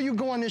everywhere you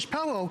go on this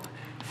pillow,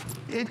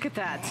 look at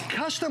that.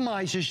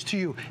 Customizes to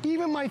you.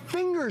 Even my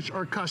fingers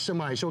are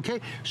customized,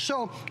 okay?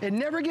 So it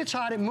never gets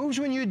hot. It moves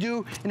when you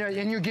do,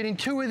 and you're getting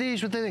 2 of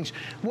these with the things.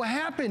 What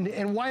happened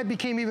and why it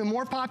became even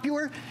more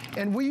popular,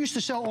 and we used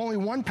to sell only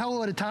 1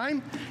 pillow at a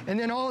time, and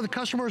then all of the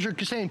customers are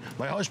saying,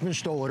 my husband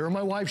stole it, or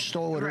my wife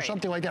stole it, or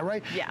something like that,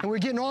 right? Yeah. And we're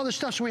getting all this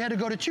stuff, so we had to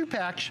go to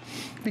 2-packs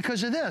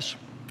because of this.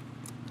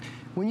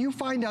 When you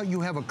find out you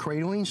have a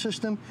cradling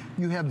system,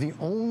 you have the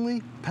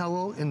only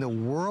pillow in the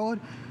world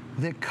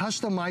that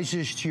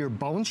customizes to your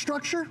bone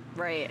structure.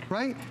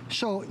 Right.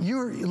 So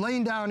you're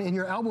laying down and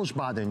your elbow's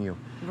bothering you.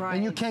 Right.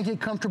 And you can't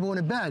get comfortable in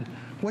a bed.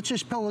 What's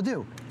this pillow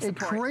do? It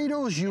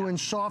cradles you in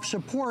soft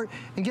support.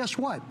 And guess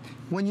what?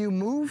 When you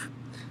move,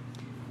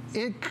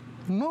 it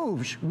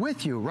moves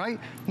with you,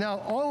 right? Now,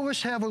 all of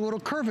us have a little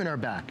curve in our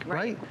back,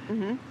 right?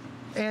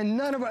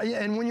 And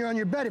and when you're on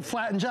your bed, it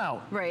flattens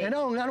out. Right. And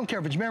I don't care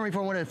if it's memory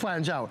foam when it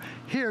flattens out.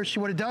 Here, see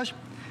what it does?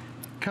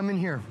 Come in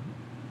here.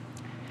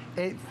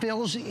 It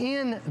fills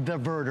in the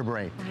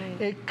vertebrae.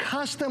 It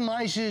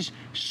customizes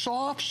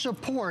soft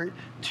support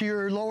to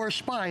your lower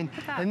spine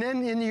and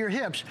then into your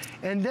hips.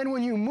 And then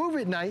when you move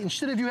at night,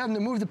 instead of you having to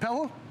move the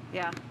pillow,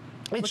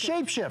 it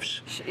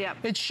shapeshifts.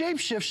 It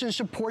shapeshifts and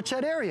supports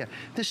that area.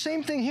 The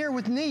same thing here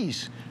with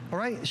knees. All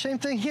right, same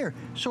thing here.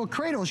 So it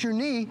cradles your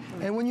knee,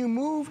 and when you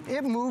move,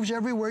 it moves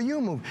everywhere you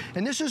move.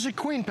 And this is a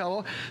queen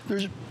pillow.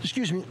 There's,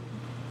 excuse me,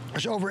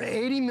 There's over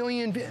 80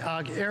 million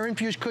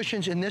air-infused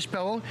cushions in this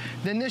pillow.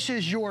 Then this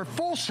is your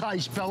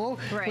full-size pillow,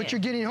 which you're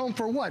getting home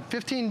for what,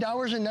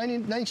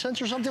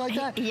 $15.99 or something like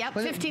that? Yep,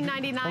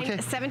 $15.99, okay.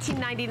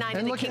 $17.99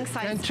 in the king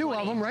size. And 2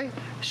 of them, right?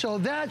 So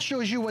that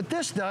shows you what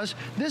this does.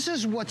 This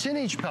is what's in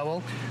each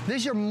pillow.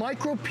 These are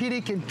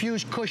micropedic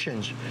infused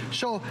cushions.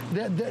 So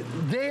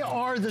they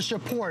are the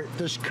support,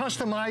 this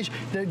customized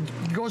that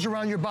goes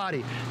around your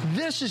body.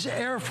 This is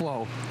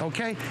airflow,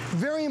 okay?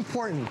 Very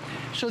important.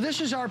 So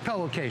this is our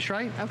pillowcase,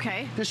 right?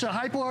 Okay. This is a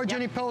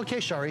hypoallergenic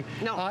pillowcase, sorry.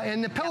 No.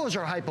 And the pillows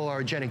are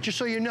hypoallergenic, just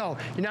so you know.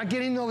 You're not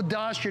getting no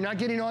dust, you're not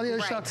getting all the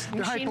other stuff.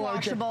 They're Machine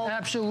washable.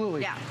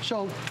 Absolutely. Yeah.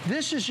 So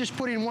this is just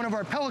putting in one of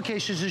our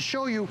pillowcases to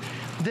show you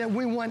that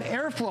we want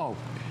airflow.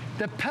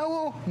 The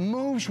pillow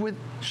moves with,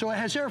 so it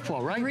has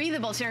airflow, right?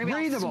 Breathable, so you're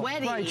gonna be all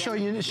sweaty. Right, so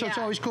it's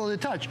always cool to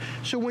touch.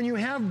 So when you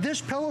have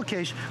this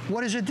pillowcase,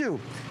 what does it do?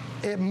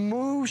 It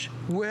moves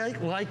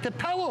like the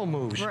pillow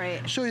moves.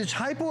 Right. So it's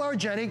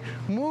hypoallergenic,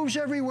 moves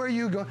everywhere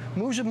you go.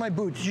 Moves with my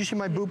boot. Did you see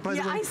my boot, by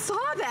the way? Yeah, I saw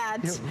that.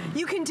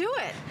 You can do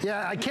it.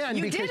 Yeah, I can.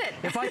 You because did it.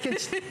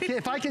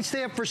 if I can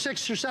stay up for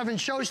 6 or 7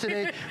 shows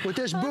today with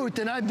this boot,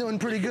 then I'm doing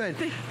pretty good.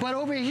 But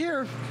over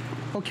here,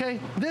 okay,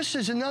 this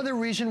is another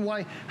reason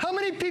why. How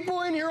many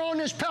people in here own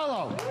this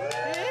pillow?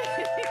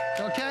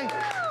 Okay?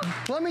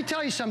 Let me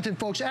tell you something,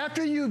 folks.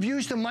 After you've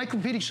used the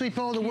micropedic sleep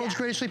pillow, the world's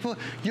greatest sleep pillow,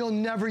 you'll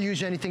never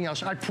use anything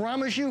else. I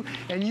promise you,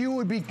 and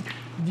you'll be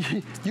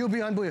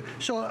unbelievable.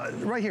 So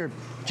right here,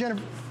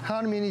 Jennifer,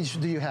 how many of these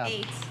do you have?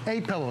 8.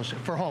 8 pillows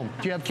for home.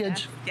 Do you have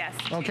kids? Yes.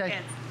 Okay.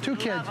 2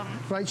 kids.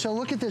 Right, so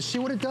look at this. See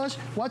what it does?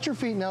 Watch her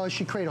feet now as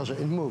she cradles it.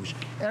 It moves.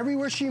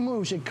 Everywhere she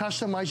moves, it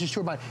customizes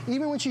to her body.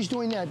 Even when she's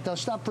doing that, they'll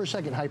stop for a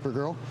second, hyper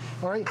girl.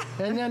 All right?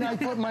 And then I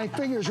put my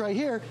fingers right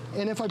here,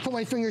 and if I put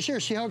my fingers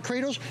here, see how it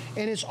cradles?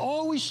 And it's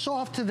always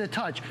soft to the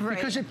touch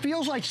because it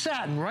feels like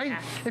satin, right?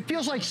 It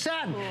feels like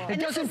satin.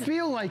 It doesn't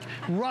feel like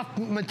rough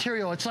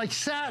material. It's like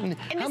satin.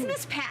 And isn't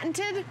this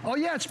patented? Oh,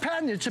 yeah, it's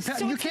patented. It's a patent.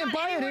 So you can't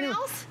buy it anywhere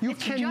else? You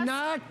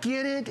cannot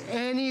get it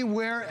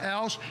anywhere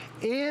else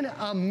in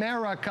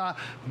America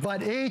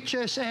but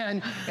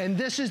HSN, and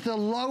this is the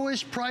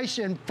lowest price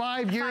in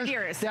 5 years. 5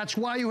 years. That's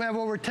why you have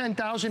over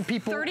 10,000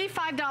 people.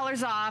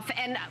 $35 off,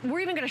 and we're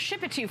even going to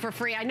ship it to you for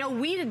free. I know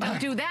we didn't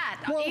do that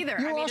either.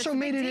 You also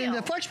made it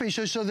into flex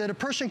pieces so that a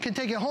person can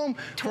take it home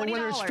for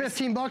whether it's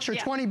 15 bucks or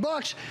 20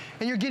 bucks,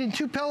 and you're getting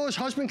 2 pillows.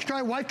 Husband can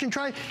try, wife can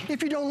try.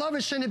 If you don't love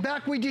it, send it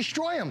back. We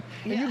destroy them,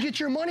 and you get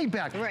your money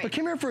back. Right. But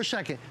come here for a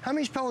second. How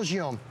many pillows do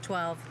you own?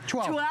 12.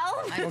 12.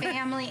 12? My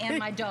family and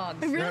my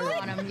dogs. Really?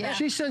 On them, yeah.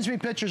 She sends me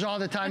pictures all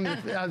the time,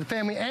 the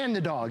family and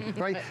the dog,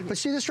 right? But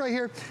see this right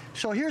here?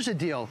 So here's the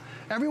deal.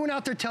 Everyone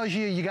out there tells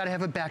you you got to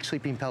have a back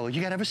sleeping pillow. You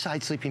got to have a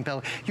side sleeping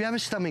pillow. You have a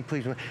stomach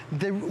pleasing.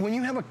 When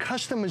you have a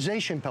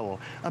customization pillow,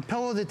 a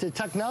pillow that the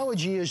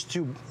technology is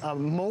to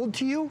mold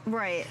to you.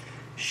 Right.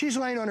 She's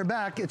laying on her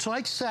back. It's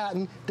like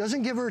satin.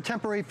 Doesn't give her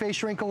temporary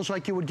face wrinkles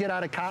like you would get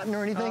out of cotton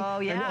or anything. Oh,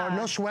 yeah. Or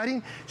no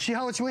sweating. See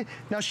how it's moving?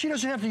 Now, she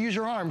doesn't have to use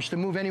her arms to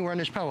move anywhere on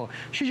this pillow.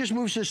 She just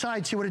moves to the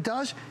side. See what it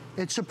does?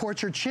 It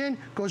supports her chin,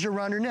 goes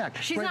around her neck.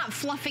 She's not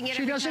fluffing it.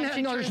 She doesn't have,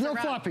 no, there's no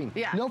fluffing.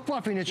 Yeah. No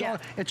fluffing.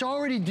 It's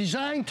already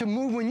designed to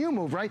move when you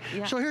move, right?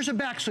 Yeah. So here's a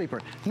back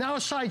sleeper. Now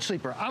a side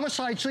sleeper. I'm a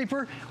side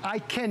sleeper. I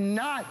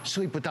cannot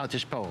sleep without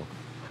this pillow.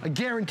 I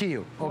guarantee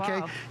you, okay?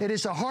 Wow. It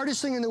is the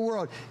hardest thing in the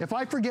world. If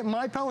I forget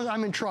my pillows,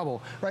 I'm in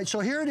trouble, right? So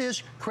here it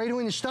is,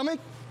 cradling the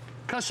stomach,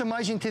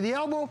 customizing to the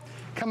elbow,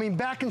 coming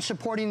back and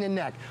supporting the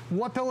neck.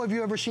 What pillow have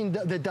you ever seen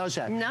that does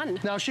that? None.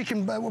 Now she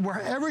can,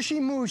 wherever she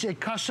moves, it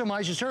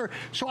customizes her.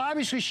 So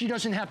obviously she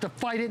doesn't have to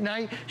fight at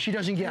night, she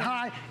doesn't get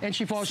hot, and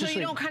she falls asleep. So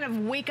you don't kind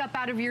of wake up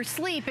out of your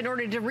sleep in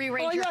order to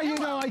rearrange your pillow. You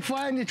know, like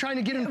trying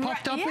to get him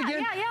puffed up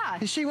again. Yeah.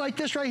 You see like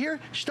this right here?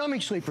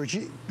 Stomach sleepers.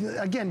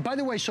 Again, by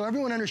the way, so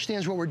everyone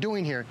understands what we're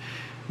doing here.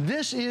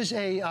 This is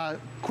a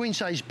queen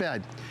size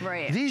bed.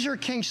 Right. These are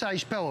king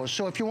size pillows.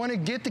 So if you want to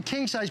get the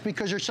king size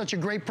because they're such a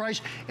great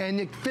price and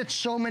it fits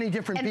so many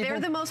different people. And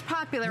they're the most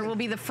popular, will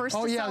be the first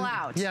to sell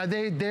out. Yeah,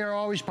 they are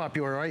always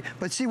popular, right?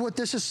 But see what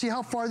this is, see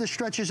how far this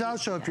stretches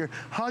out? So if your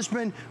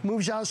husband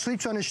moves out,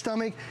 sleeps on his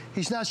stomach,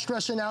 he's not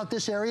stressing out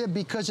this area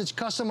because it's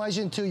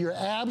customizing to your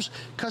abs,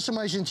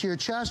 customizing to your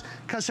chest,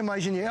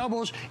 customizing your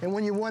elbows, and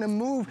when you want to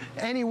move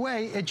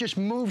anyway, it just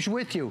moves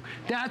with you.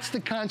 That's the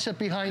concept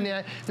behind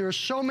that. There are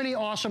so many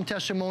awesome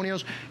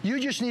testimonials. You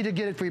just need to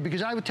get it for you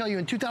because I would tell you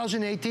in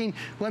 2018,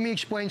 let me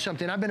explain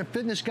something. I've been a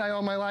fitness guy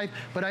all my life,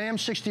 but I am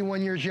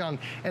 61 years young.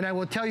 And I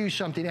will tell you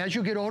something. As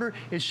you get older,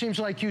 it seems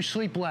like you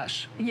sleep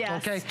less.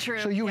 Yes, okay? true.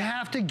 So you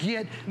have to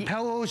get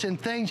pillows and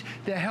things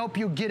that help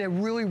you get a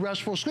really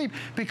restful sleep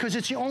because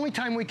it's the only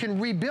time we can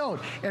rebuild.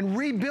 And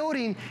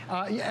rebuilding,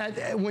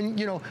 when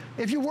you know,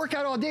 if you work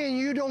out all day and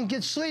you don't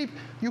get sleep,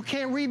 you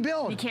can't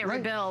rebuild. You can't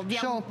rebuild.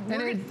 Yeah, so,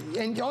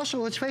 and also,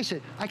 let's face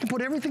it, I can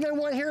put everything I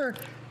want here,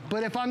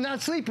 but if I'm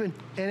not sleeping,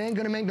 it ain't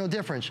gonna make no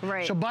difference.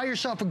 Right. So buy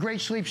yourself a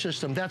great sleep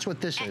system. That's what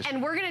this is.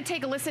 And we're gonna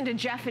take a listen to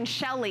Jeff and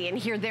Shelly and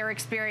hear their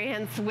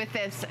experience with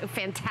this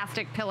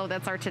fantastic pillow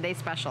that's our today's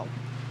special.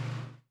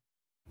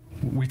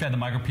 we've had the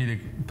micropedic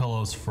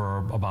pillows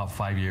for about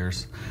 5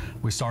 years.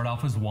 We started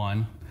off as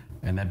one,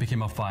 and that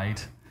became a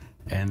fight,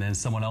 and then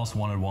someone else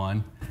wanted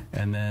one,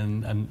 and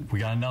then we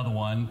got another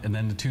one, and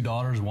then the two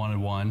daughters wanted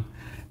one,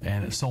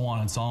 and so on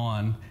and so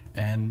on,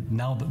 and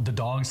now the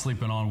dog's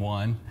sleeping on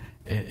one.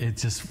 It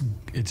just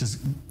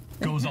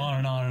goes on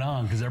and on and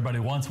on because everybody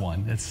wants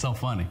one. It's so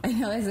funny. I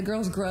know, as the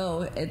girls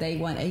grow, they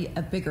want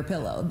a bigger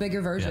pillow, a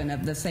bigger version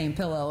of the same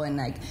pillow, and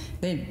like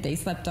they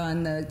slept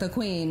on the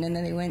queen, and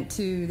then they went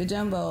to the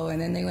jumbo,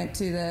 and then they went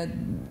to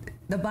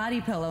the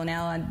body pillow.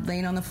 Now I'm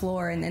laying on the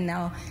floor, and then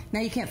now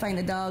you can't find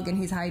the dog, and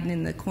he's hiding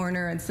in the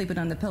corner and sleeping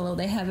on the pillow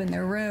they have in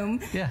their room.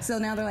 Yeah. So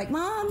now they're like,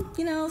 Mom,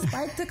 you know,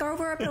 Spike took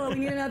over our pillow. We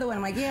need another one.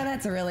 I'm like, yeah,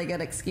 that's a really good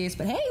excuse,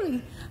 but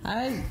hey,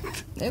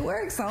 it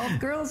works. All the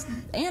girls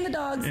and the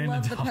dogs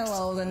love the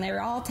pillows, and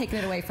they're all taking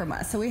it away from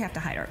us, so we have to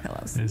hide our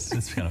pillows.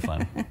 It's kind of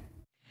fun.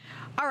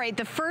 All right,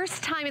 the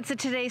first time it's a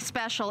Today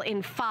Special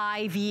in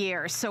 5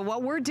 years. So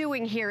what we're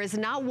doing here is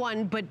not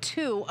one, but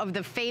two of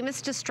the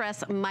famous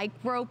Distress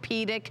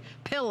micropedic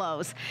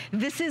pillows.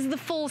 This is the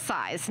full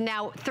size.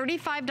 Now,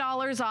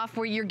 $35 off,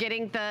 where you're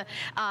getting the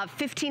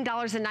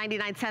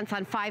 $15.99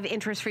 on 5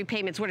 interest-free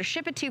payments. We're to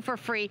ship it to you for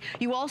free.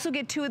 You also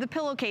get 2 of the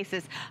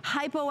pillowcases,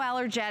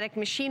 hypoallergenic,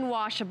 machine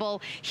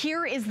washable.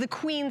 Here is the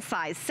queen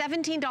size,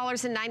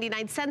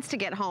 $17.99 to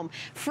get home.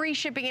 Free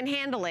shipping and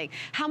handling.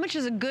 How much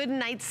is a good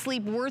night's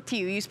sleep worth to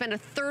you? You spend a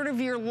third of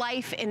your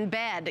life in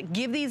bed.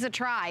 Give these a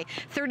try.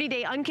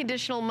 30-day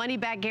unconditional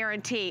money-back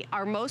guarantee.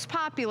 Our most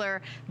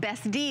popular,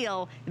 best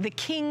deal, the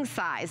king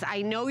size.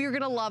 I know you're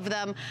gonna love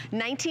them.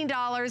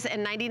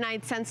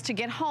 $19.99 to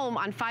get home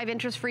on 5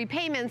 interest-free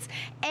payments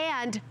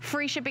and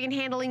free shipping and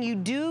handling. You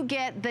do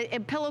get the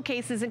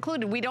pillowcases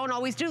included. We don't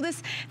always do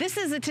this. This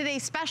is a Today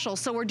Special,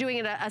 so we're doing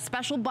it a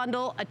special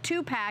bundle, a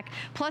 2-pack,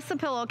 plus the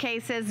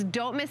pillowcases.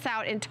 Don't miss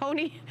out. And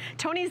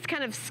Tony's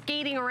kind of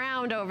skating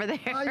around over there.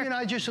 You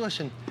know,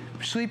 listen,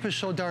 sleep is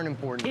so darn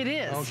important. It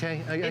is.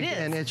 Okay? It is.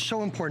 And it's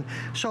so important.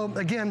 So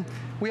again,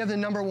 we have the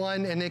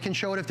 #1, and they can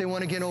show it if they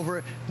want to get over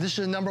it. This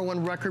is the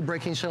 #1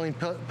 record-breaking selling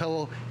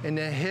pillow in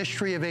the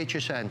history of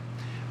HSN.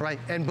 Right,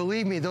 and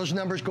believe me, those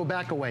numbers go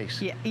back a ways.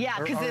 Yeah,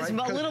 because there's a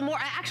little more.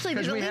 Actually,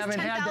 there's at least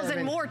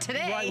 10,000 more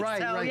today.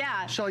 Right.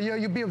 Yeah. So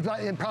you'll be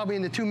probably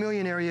in the 2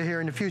 million area here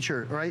in the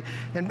future, right?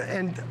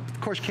 And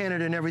of course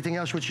Canada and everything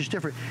else, which is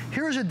different.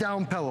 Here's a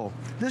down pillow.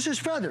 This is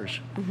feathers.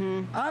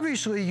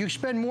 Obviously, you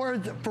spend more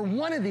for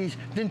one of these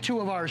than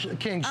 2 of our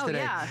kings today.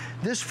 Yeah.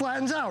 This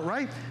flattens out,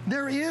 right?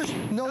 There is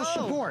no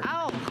support.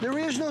 There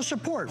is no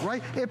support,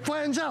 right? It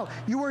flattens out.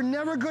 You are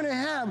never going to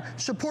have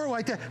support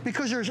like that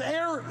because there's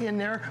air in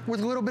there with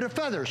a little bit of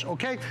feathers,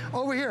 okay?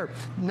 Over here.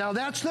 Now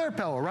that's their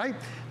pillow, right?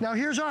 Now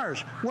here's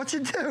ours. What's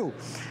it do?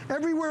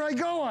 Everywhere I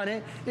go on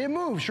it, it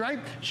moves, right?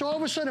 So all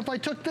of a sudden, if I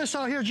took this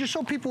out here, just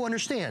so people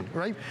understand,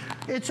 right?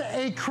 It's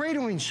a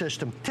cradling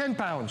system. 10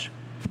 pounds.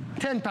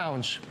 10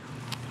 pounds.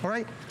 All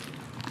right?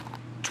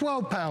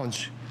 12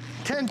 pounds.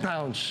 10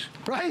 pounds,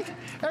 right?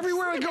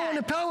 Everywhere I go on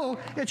the pillow,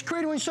 it's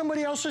cradling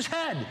somebody else's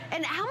head.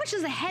 And how much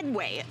does a head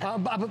weigh?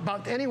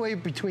 About anyway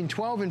between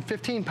 12 and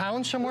 15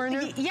 pounds, somewhere in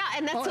there. Yeah,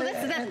 and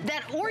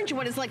that orange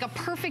one is like a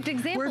perfect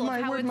example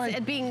of how it's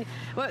being.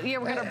 Well, yeah,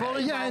 we're gonna roll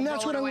it. Yeah, and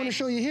that's what I want to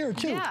show you here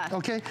too. Yeah.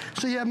 Okay,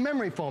 so you have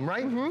memory foam,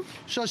 right?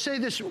 So say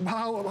this.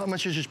 How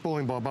much is this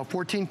bowling ball? About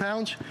 14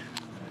 pounds.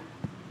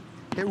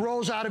 It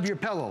rolls out of your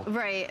pillow.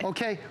 Right.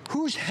 Okay,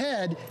 whose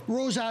head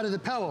rolls out of the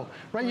pillow,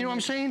 right? You know what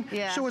I'm saying?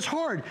 Yeah. So it's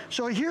hard.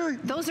 So here.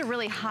 Those are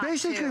really hot,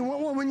 basically, too.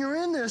 when you're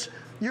in this,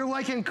 you're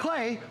like in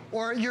clay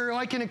or you're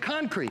like in a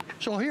concrete.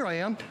 So here I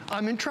am.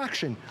 I'm in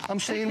traction. I'm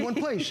staying in one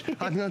place.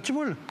 I'm not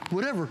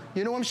whatever.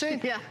 You know what I'm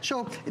saying? Yeah.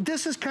 So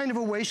this is kind of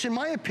a waste, in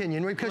my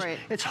opinion, because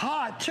it's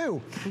hot,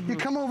 too. You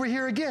come over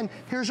here again.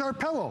 Here's our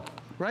pillow.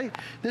 Right?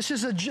 This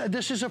is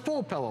a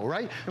full pillow,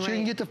 right? So you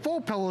can get the full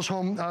pillows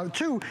home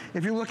too.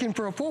 If you're looking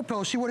for a full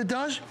pillow, see what it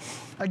does?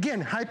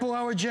 Again,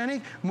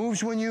 hypoallergenic,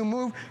 moves when you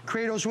move,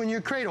 cradles when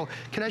you cradle.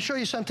 Can I show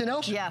you something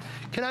else? Yeah.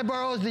 Can I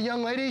borrow the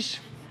young ladies?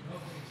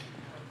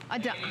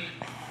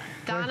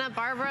 Donna,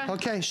 Barbara.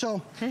 Okay, so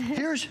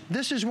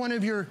this is one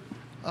of your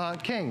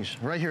kings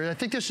right here. I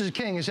think this is a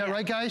king. Is that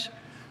right, guys?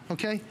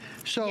 Okay,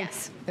 so,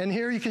 and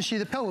here you can see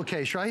the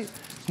pillowcase, right?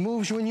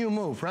 Moves when you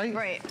move, right?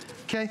 Right.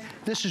 Okay,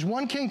 this is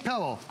one king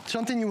pillow,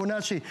 something you will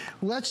not see.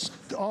 Let's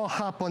all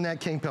hop on that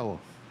king pillow,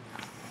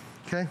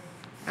 okay?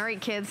 All right,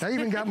 kids. I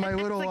even got my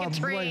little... It's like a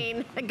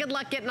train. Good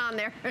luck getting on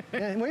there.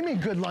 Yeah, what do you mean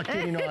good luck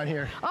getting on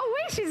here? Oh,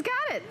 wait, she's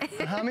got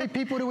it. How many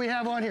people do we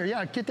have on here?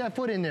 Yeah, get that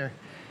foot in there.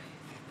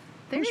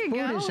 There you go.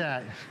 Whose boot is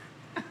that?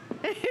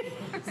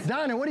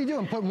 Donna, what are you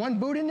doing? Put one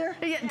boot in there?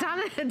 Yeah,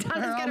 Donna's got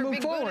her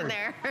big boot in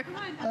there. Come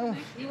on, Donna.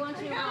 You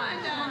want your on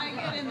when I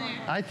get in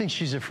there. I think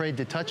she's afraid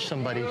to touch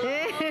somebody.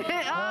 There you go.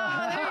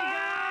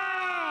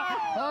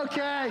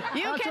 Okay.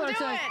 You can do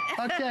it.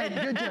 Okay,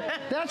 good job.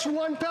 That's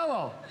one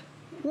pillow.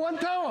 one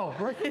pillow,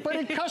 right? But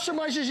it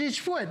customizes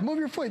each foot. Move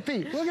your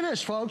feet. Look at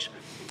this, folks.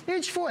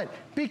 Each foot,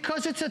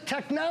 because it's a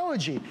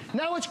technology.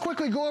 Now let's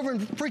quickly go over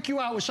and freak you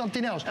out with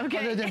something else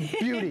other than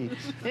beauty.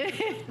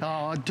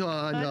 Oh,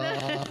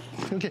 done.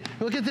 Okay,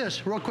 look at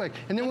this real quick,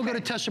 and then we'll go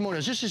to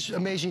testimonials. This is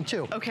amazing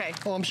too. Okay.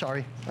 Oh, I'm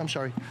sorry.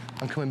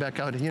 I'm coming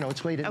back out. You know,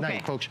 it's late at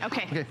night, folks.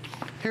 Okay.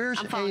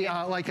 Here's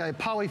like a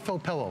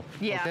polyfill pillow.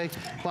 Yeah. Okay.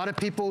 A lot of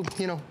people,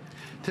 you know.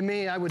 To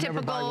me, I would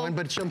never buy one,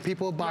 but some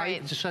people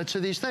buy sets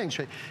of these things.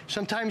 Right?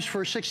 Sometimes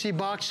for 60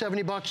 bucks,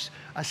 70 bucks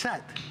a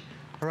set.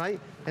 All right.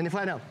 And if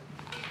I know.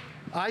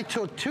 I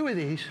took 2 of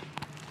these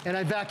and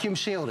I vacuum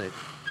sealed it.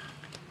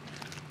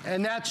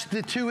 And that's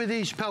the 2 of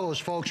these pillows,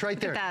 folks, right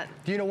there.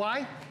 Do you know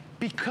why?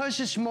 Because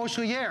it's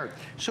mostly air.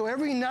 So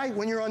every night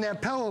when you're on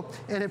that pillow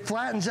and it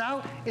flattens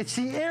out, it's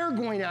the air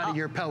going out of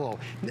your pillow.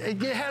 It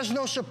has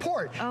no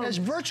support. It has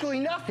virtually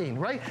nothing,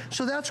 right?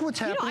 So that's what's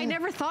happening. You know, I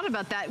never thought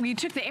about that. When you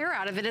took the air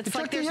out of it, it's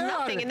like there's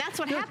nothing, and that's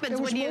what happens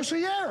when you... It was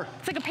mostly air.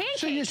 It's like a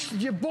pancake. So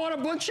you bought a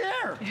bunch of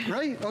air,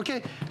 right?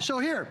 Okay, so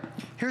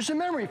here's the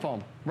memory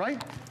foam, right?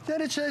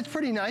 Then it's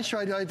pretty nice,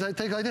 right? I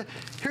think like that.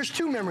 Here's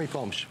 2 memory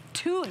foams.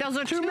 Those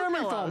are 2 memory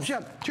pillows. foams,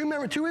 yeah.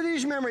 2 of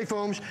these memory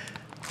foams.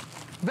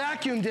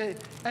 Vacuumed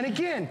it, and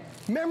again,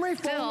 memory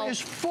foam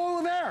is full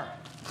of air,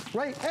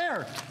 right?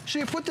 Air. So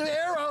you put the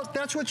air out,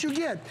 that's what you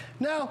get.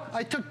 Now,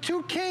 I took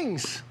 2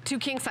 kings. 2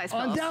 king-size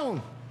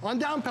pillows. On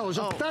down pillows,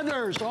 of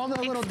feathers, all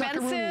the little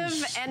duckaroos.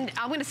 Expensive, and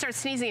I'm going to start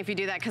sneezing if you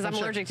do that because I'm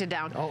allergic to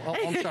down. Oh,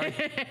 I'm sorry.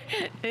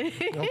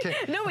 Okay.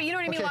 No, but you know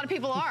what I mean? A lot of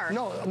people are.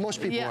 No,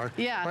 most people are.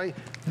 Yeah. Right?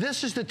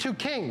 This is the 2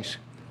 kings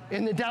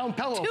in the down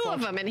pillow. 2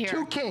 of them in here.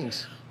 2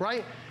 kings,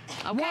 right?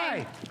 Okay.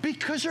 Why?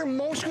 Because they're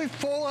mostly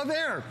full of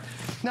air.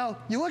 Now,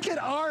 you look at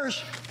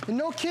ours, and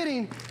no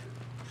kidding,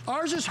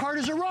 ours is hard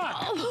as a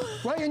rock,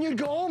 right? And you'd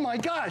go, oh my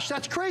gosh,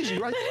 that's crazy,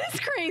 right? That is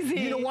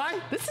crazy. You know why?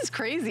 This is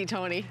crazy,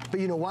 Tony.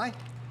 But you know why?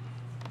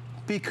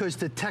 Because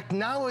the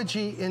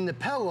technology in the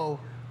pillow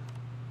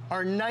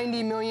are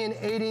 90 million,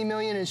 80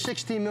 million, and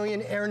 60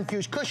 million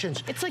air-infused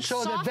cushions. It's like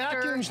so softer. The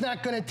vacuum's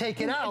not going to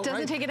take it out, It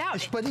doesn't take it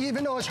out. But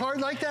even though it's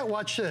hard like that,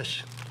 watch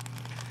this.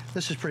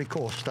 This is pretty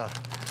cool stuff.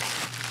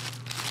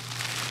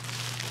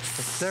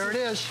 There it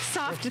is.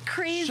 Soft,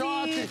 crazy.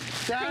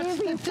 Soft. That's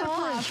the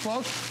difference,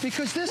 folks.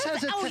 Because this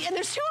has a... and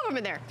there's 2 of them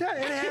in there. Yeah,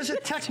 it has a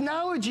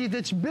technology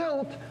that's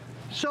built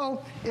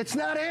so it's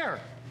not air.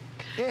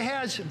 It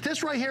has,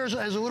 this right here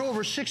has a little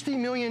over 60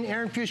 million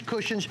air-infused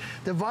cushions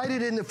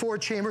divided into 4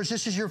 chambers.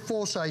 This is your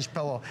full-size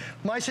pillow.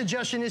 My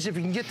suggestion is if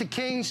you can get the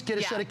kings, get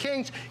a set of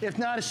kings. If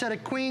not, a set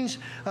of queens,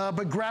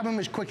 but grab them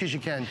as quick as you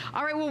can.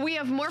 All right, well, we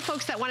have more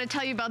folks that want to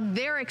tell you about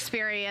their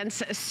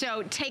experience.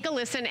 So take a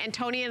listen, and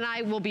Tony and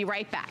I will be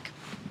right back.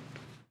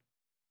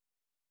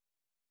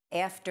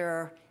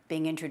 After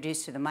being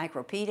introduced to the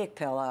micropedic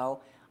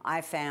pillow,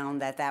 I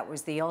found that that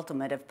was the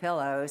ultimate of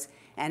pillows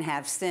and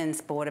have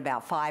since bought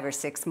about 5 or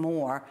 6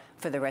 more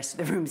for the rest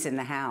of the rooms in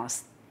the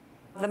house.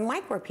 The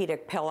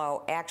micropedic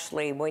pillow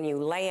actually, when you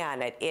lay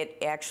on it, it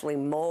actually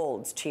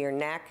molds to your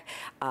neck,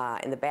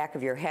 in the back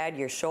of your head,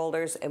 your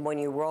shoulders, and when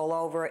you roll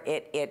over,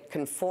 it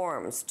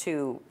conforms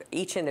to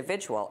each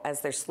individual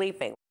as they're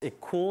sleeping. It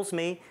cools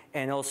me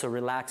and also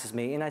relaxes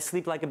me, and I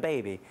sleep like a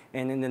baby.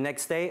 And then the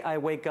next day, I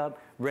wake up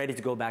ready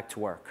to go back to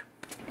work.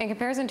 In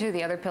comparison to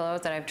the other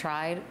pillows that I've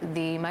tried,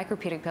 the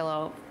micropedic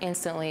pillow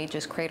instantly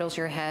just cradles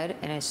your head,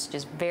 and it's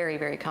just very,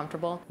 very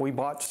comfortable. We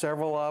bought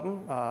several of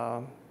them,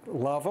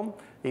 love them,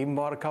 even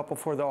bought a couple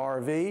for the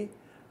RV.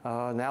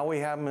 Now we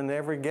have them in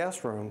every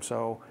guest room,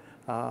 so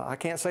I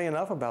can't say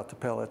enough about the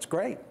pillow. It's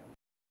great.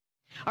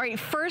 All right,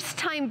 first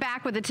time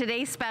back with a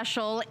Today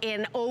Special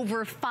in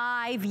over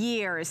 5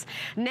 years.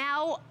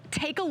 Now,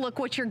 take a look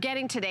what you're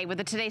getting today with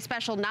the Today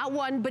Special. Not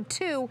 1, but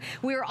 2.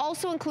 We are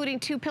also including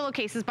 2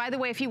 pillowcases. By the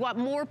way, if you want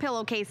more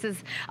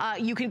pillowcases,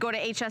 you can go to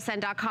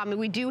hsn.com, and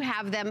we do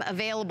have them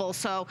available.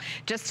 So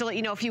just to let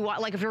you know, if you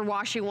want, like if you're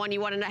washing one, you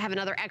want to have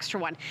another extra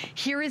one.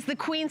 Here is the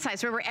queen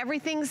size. Remember,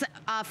 everything's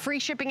free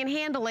shipping and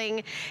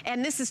handling,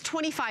 and this is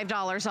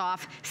 $25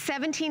 off,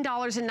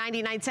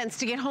 $17.99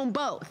 to get home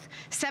both.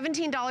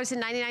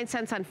 $17.99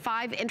 on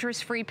 5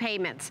 interest-free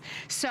payments.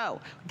 So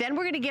then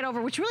we're going to get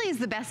over, which really is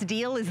the best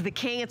deal, is the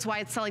king. It's why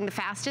it's selling the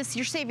fastest.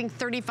 You're saving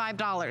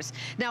 $35.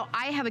 Now,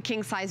 I have a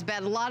king-size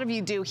bed. A lot of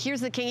you do.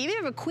 Here's the king. Even if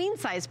you have a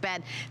queen-size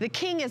bed, the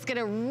king is going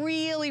to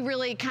really,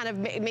 really kind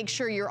of make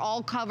sure you're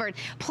all covered.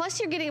 Plus,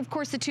 you're getting, of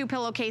course, the 2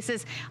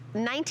 pillowcases,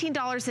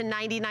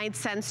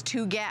 $19.99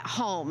 to get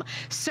home.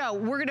 So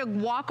we're going to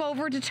walk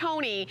over to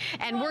Tony,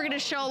 and we're going to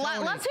show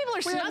lots of people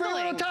are snuggling. We have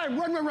very little time.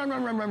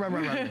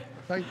 Run.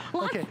 Right?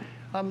 Okay.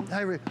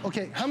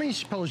 Okay, how many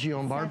pillows do you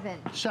own, Barb?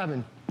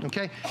 7.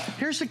 Okay,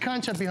 here's the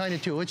concept behind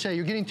it too. Let's say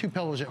you're getting 2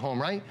 pillows at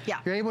home, right? Yeah.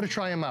 You're able to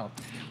try them out.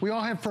 We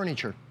all have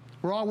furniture.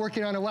 We're all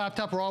working on a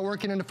laptop. We're all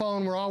working on the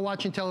phone. We're all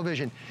watching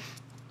television.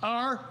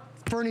 Our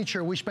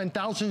furniture we spend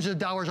thousands of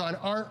dollars on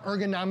aren't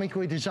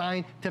ergonomically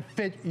designed to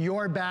fit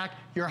your back,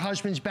 your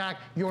husband's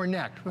back, your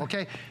neck,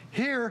 okay?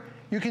 Here,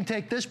 you can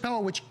take this pillow,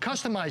 which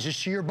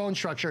customizes to your bone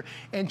structure,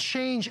 and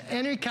change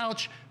any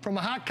couch from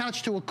a hot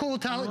couch to a cool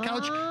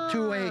couch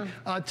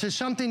to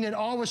something that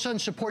all of a sudden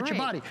supports your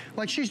body.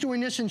 Like she's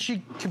doing this and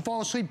she can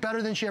fall asleep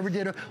better than she ever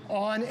did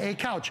on a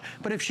couch.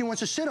 But if she wants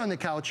to sit on the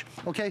couch,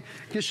 okay,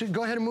 just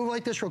go ahead and move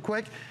like this real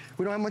quick.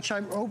 We don't have much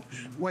time. Oh,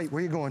 wait, where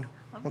are you going?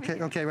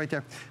 Okay, right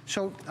there.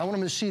 So I want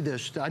them to see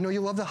this. I know you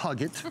love to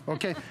hug it,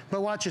 okay?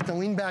 But watch it, then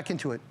lean back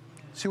into it.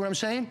 See what I'm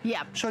saying?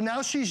 Yeah. So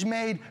now she's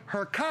made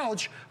her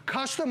couch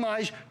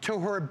customized to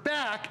her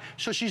back,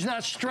 so she's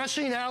not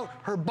stressing out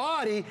her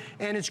body,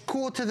 and it's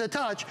cool to the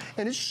touch,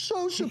 and it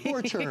so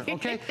supports her,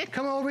 okay?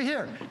 Come over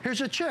here.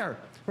 Here's a chair,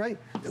 right?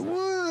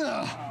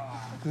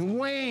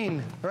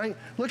 Wayne, right?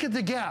 Look at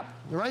the gap,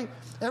 right?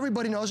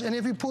 Everybody knows, and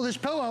if you pull this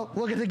pillow,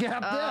 look at the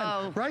gap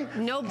then, right?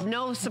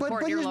 No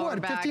support in your lower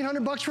back.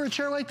 $1,500 for a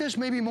chair like this,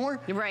 maybe more?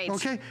 Right.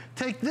 Okay,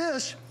 take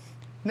this.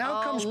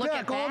 Now comes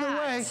back all the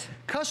way,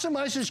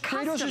 customizes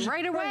Kratos'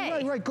 right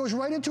away. Right, goes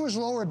right into his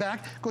lower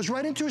back, goes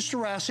right into his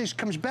thoracic,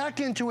 comes back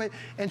into it,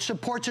 and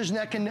supports his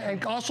neck,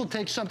 and also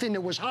takes something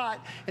that was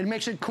hot and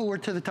makes it cooler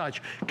to the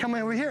touch. Come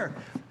over here.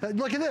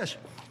 Look at this.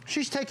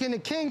 She's taking the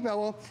king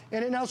pillow,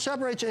 and it now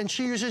separates, and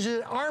she uses it as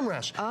an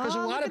armrest. Because a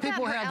lot of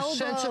people have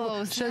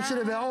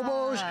sensitive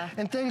elbows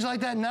and things like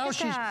that. Now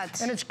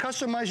and it's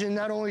customizing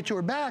not only to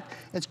her back,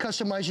 it's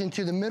customizing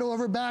to the middle of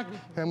her back.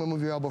 I'm gonna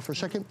move your elbow for a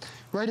second.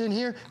 Right in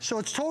here. So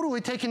it's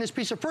totally taking this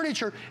piece of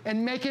furniture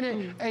and making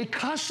it a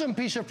custom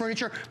piece of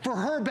furniture for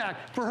her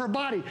back, for her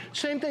body.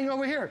 Same thing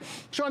over here.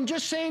 So I'm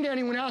just saying to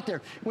anyone out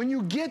there, when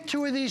you get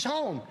two of these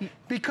home,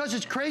 because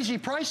it's crazy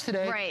price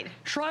today,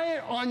 try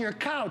it on your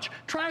couch,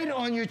 try it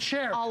on your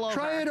chair,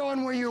 try it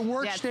on where your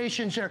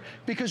workstation's there,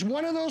 because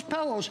one of those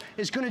pillows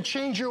is going to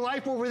change your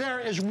life over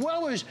there, as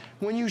well as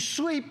when you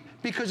sleep,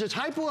 because it's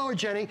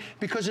hypoallergenic,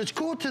 because it's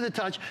cool to the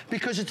touch,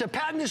 because it's a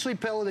patented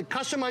sleep pillow that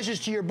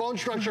customizes to your bone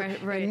structure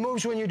and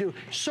moves when you do.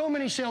 So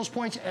many sales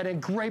points at a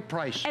great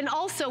price. And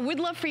also, we'd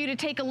love for you to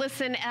take a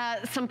listen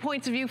at some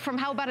points of view from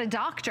how about a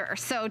doctor.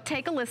 So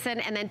take a listen,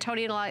 and then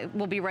Tony and I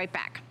will be right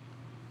back.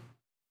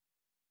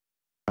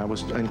 I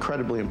was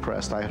incredibly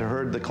impressed. I had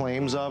heard the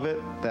claims of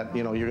it, that,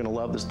 you know, you're gonna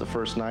love this the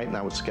first night, and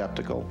I was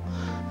skeptical,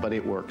 but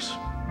it works.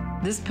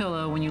 This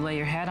pillow, when you lay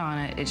your head on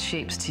it, it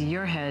shapes to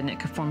your head and it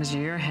conforms to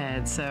your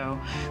head. So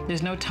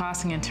there's no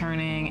tossing and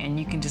turning, and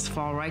you can just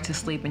fall right to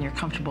sleep and you're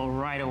comfortable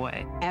right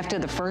away. After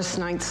the first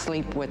night's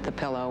sleep with the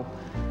pillow,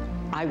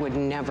 I would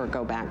never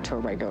go back to a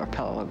regular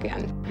pillow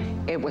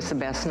again. It was the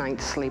best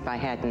night's sleep I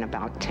had in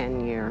about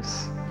 10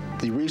 years.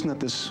 The reason that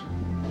this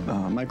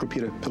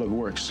Micropedic pillow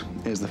works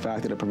is the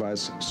fact that it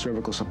provides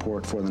cervical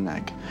support for the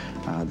neck.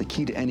 The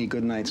key to any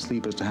good night's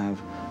sleep is to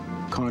have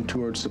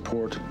contoured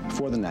support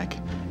for the neck,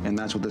 and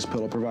that's what this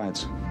pillow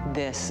provides.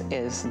 This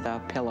is the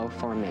pillow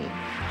for me.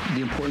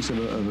 The importance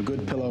of a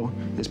good pillow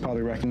is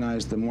probably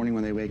recognized the morning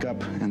when they wake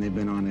up and they've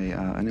been on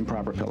an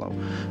improper pillow.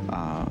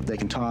 They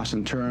can toss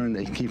and turn,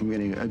 they can keep them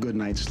getting a good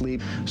night's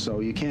sleep, so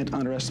you can't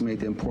underestimate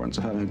the importance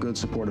of having a good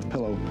supportive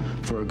pillow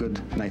for a good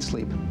night's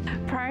sleep.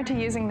 Prior to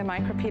using the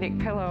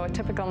Micropedic pillow, a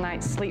typical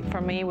night's sleep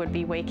for me would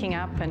be waking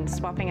up and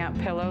swapping out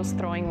pillows,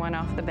 throwing one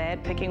off the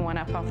bed, picking one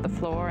up off the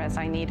floor as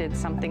I needed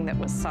something that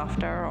was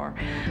softer or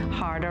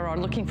harder, or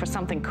looking for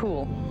something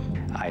cool.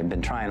 I'd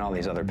been trying all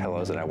these other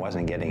pillows and I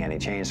wasn't getting any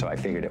change, so I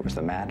figured it was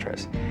the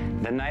mattress.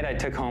 The night I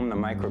took home the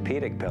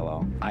Micropedic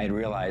pillow, I had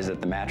realized that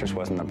the mattress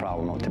wasn't the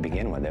problem to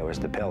begin with. It was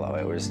the pillow.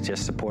 It was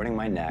just supporting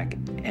my neck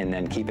and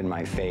then keeping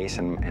my face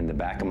and the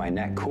back of my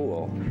neck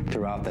cool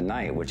throughout the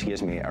night, which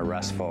gives me a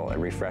restful, a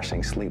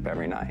refreshing sleep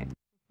every night.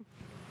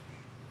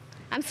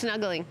 I'm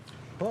snuggling.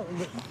 Well,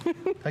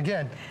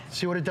 again,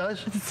 see what it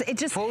does? It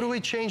just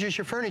totally changes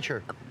your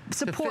furniture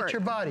to fit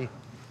your body.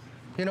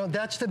 You know,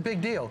 that's the big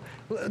deal.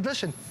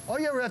 Listen, all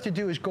you ever have to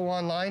do is go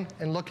online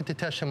and look at the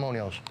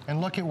testimonials and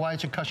look at why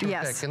it's a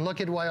customer pick and look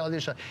at why all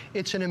this.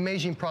 It's an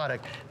amazing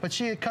product. But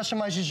see, it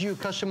customizes you,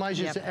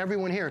 customizes to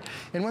everyone here.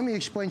 And let me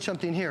explain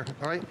something here,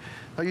 all right?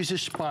 I'll use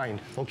this spine,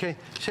 okay?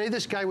 Say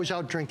this guy was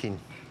out drinking.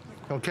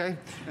 Okay,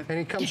 and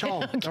he comes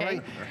home, all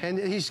right, and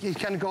he's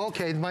kind of go,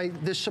 okay,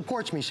 this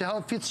supports me. See how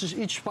it fits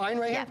each spine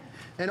right here?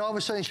 And all of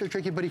a sudden he starts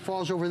drinking, but he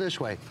falls over this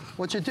way.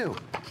 What's it do?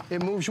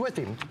 It moves with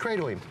him,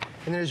 cradle him.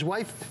 And then his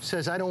wife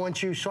says, I don't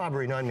want you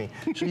slobbering on me.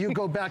 So you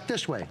go back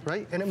this way,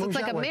 right? And it moves it's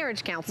like that a way.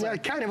 marriage counselor. Yeah,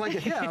 kind of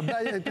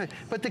like,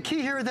 but the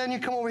key here, then you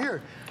come over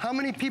here. How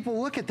many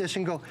people look at this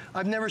and go,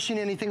 I've never seen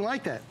anything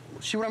like that?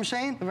 See what I'm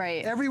saying?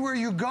 Right. Everywhere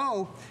you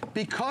go,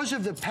 because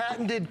of the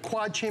patented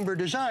quad chamber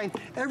design,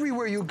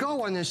 everywhere you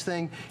go on this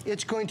thing,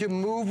 it's going to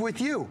move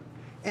with you.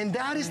 And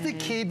that is the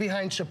key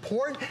behind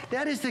support.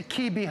 That is the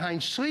key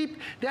behind sleep.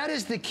 That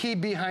is the key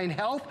behind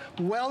health,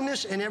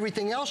 wellness, and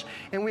everything else.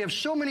 And we have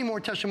so many more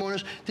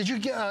testimonials. Did you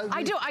get?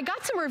 I do. I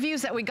got some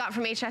reviews that we got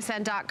from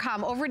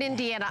HSN.com. Over in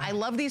Indiana, I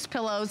love these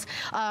pillows.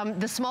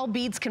 The small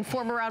beads can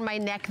form around my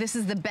neck. This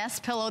is the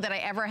best pillow that I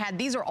ever had.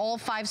 These are all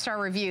 5-star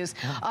reviews.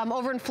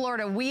 Over in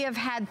Florida, we have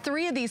had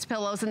 3 of these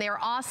pillows, and they are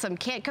awesome.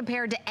 Can't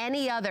compare to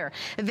any other.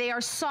 They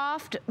are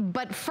soft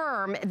but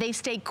firm. They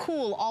stay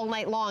cool all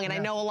night long, and I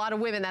know a lot of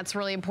women, that's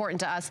really important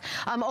to us.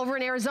 Over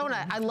in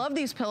Arizona, I love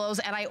these pillows,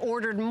 and I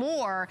ordered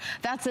more.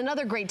 That's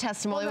another great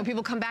testimony when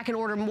people come back and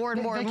order more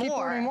and more and more. They keep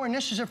ordering more, and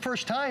this is the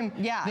first time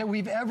that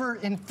we've ever,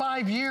 in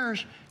 5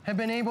 years, have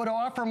been able to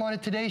offer them on a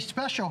today's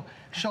special.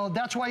 So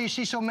that's why you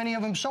see so many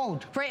of them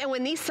sold. Right, and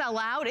when these sell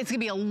out, it's gonna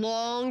be a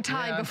long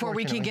time before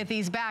we can get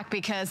these back,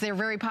 because they're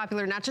very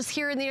popular, not just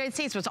here in the United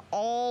States, but it's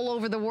all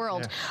over the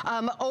world.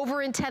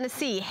 Over in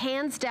Tennessee,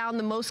 hands down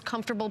the most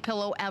comfortable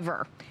pillow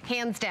ever.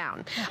 Hands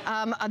down.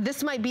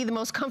 This might be the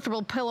most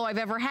comfortable pillow I've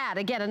ever had.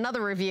 Again,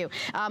 another review.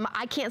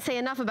 I can't say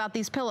enough about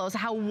these pillows,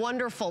 how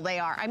wonderful they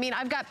are. I mean,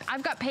 I've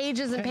got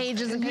pages and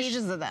pages and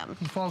pages of them.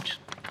 Folks,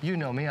 you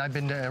know me, I've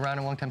been around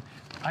a long time.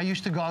 I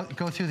used to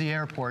go through the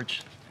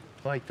airports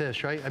like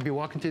this, right? I'd be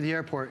walking through the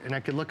airport and I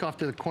could look off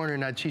to the corner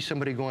and I'd see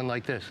somebody going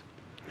like this.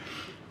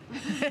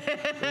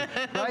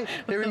 Right?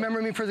 They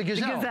remember me for the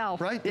Gazelle,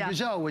 right? The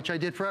Gazelle, which I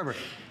did forever.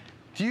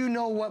 Do you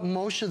know what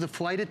most of the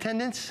flight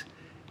attendants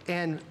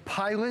and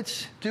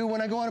pilots do when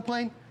I go on a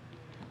plane?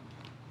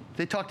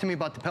 They talk to me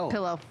about the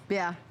pillow.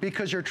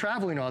 Because they're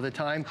traveling all the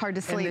time. Hard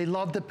to sleep. And they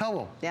love the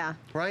pillow.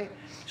 Right?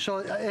 So,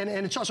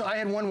 and it's also, I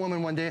had one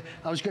woman one day,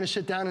 I was gonna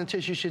sit down and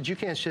she said, you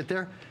can't sit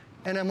there.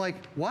 And I'm like,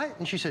 what?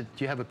 And she said,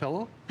 do you have a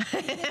pillow?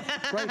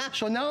 Right?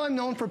 So now I'm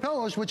known for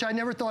pillows, which I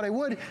never thought I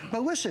would.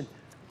 But listen,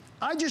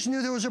 I just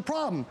knew there was a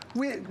problem.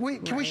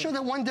 Can we show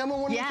that one demo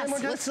one more time?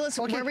 Yes, let's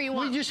wherever you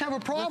want. We just have a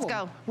problem.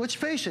 Let's go. Let's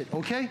face it,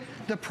 okay?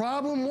 The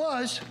problem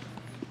was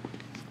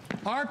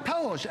our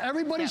pillows.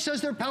 Everybody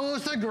says their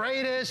pillows the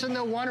greatest and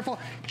they're wonderful.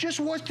 Just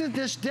watch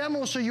this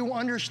demo so you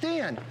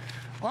understand.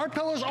 Our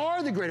pillows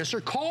are the greatest. They're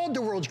called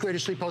the world's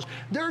greatest sleep pillows.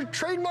 They're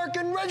trademarked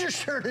and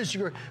registered as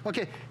great.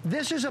 Okay,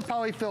 this is a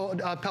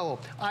polyfill pillow.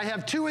 I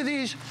have 2 of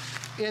these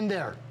in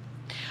there.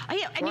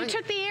 And you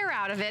took the air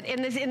out of it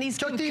in these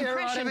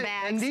compression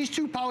bags. And these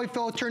 2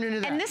 polyfill turn into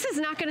that. And this is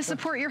not going to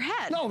support your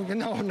head. No,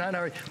 not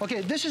already.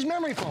 Okay, this is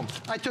memory foam.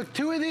 I took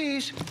 2 of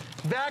these,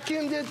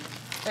 vacuumed it,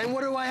 and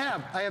what do I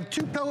have? I have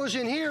 2 pillows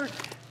in here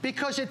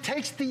because it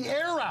takes the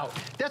air out.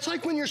 That's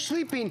like when you're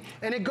sleeping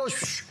and it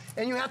goes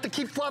and you have to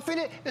keep fluffing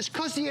it. It's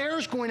because the air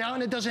is going out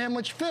and it doesn't have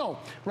much fill,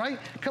 right?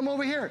 Come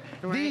over here.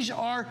 Right. These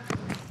are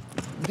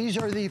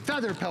the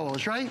feather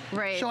pillows, right?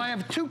 Right. So I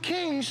have 2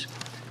 kings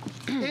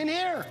in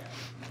here.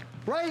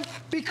 Right?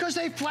 Because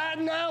they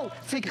flatten out,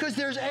 because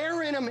there's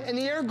air in them, and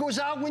the air goes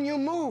out when you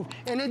move,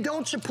 and they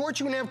don't support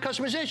you when they have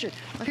customization.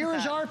 Here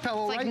is our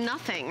pillow, it's right? Like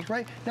nothing.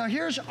 Right? Now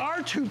here's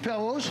our 2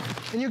 pillows,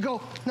 and you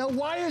go, now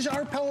why is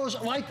our pillows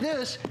like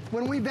this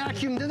when we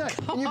vacuum tonight?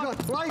 And you go,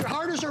 right,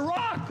 hard as a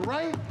rock,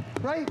 right?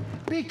 Right?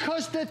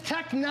 Because the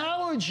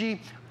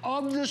technology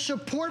of the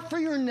support for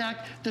your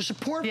neck, the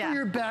support for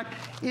your back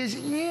is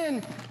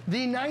in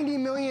the 90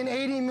 million,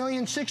 80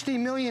 million, 60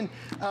 million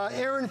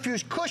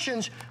air-infused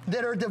cushions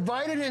that are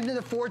divided into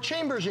the 4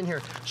 chambers in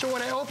here. So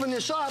when I open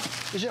this up,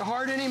 is it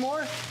hard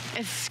anymore?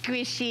 It's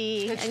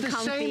squishy and comfy. It's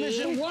the same as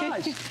it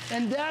was.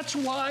 And that's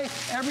why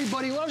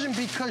everybody loves them,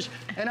 because,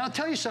 and I'll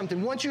tell you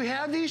something, once you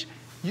have these,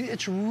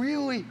 it's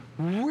really,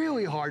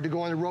 really hard to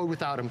go on the road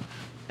without them.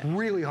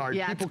 Really hard.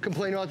 People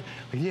complain about,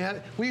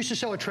 we used to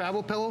sell a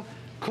travel pillow.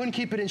 Couldn't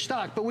keep it in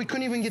stock, but we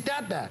couldn't even get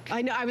that back.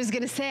 I know, I was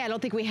gonna say, I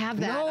don't think we have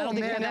that. No, I don't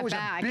think man, we have that was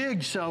back. a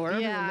big seller.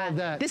 Everyone loved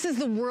that. This is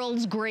the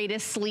world's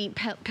greatest sleep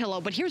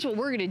pillow, but here's what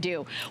we're gonna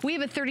do. We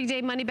have a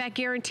 30-day money-back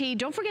guarantee.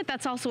 Don't forget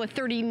that's also a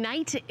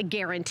 30-night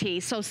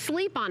guarantee, so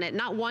sleep on it,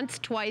 not once,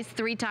 twice,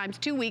 3 times,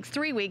 2 weeks,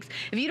 3 weeks.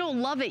 If you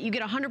don't love it, you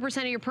get 100%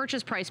 of your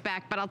purchase price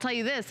back, but I'll tell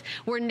you this,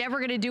 we're never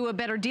gonna do a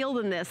better deal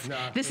than this.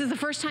 This is the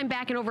first time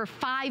back in over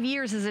 5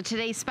 years as a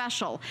Today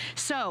Special.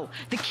 So,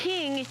 the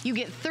King, you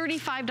get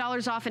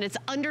 $35 off, and it's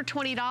under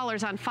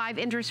 $20 on 5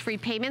 interest-free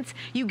payments.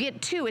 You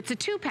get 2. It's a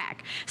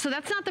 2-pack. So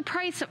that's not the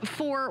price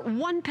for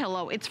 1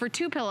 pillow. It's for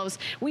 2 pillows.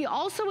 We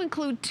also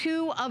include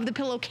 2 of the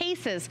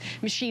pillowcases,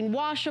 machine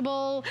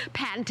washable,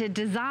 patented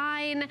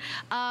design.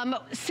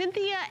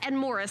 Cynthia and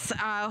Morris,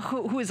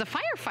 who is a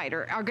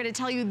firefighter, are going to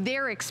tell you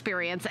their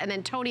experience, and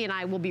then Tony and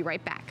I will be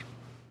right back.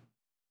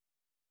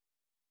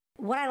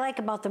 What I like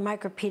about the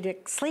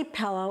Micropedic sleep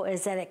pillow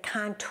is that it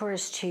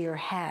contours to your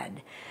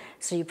head.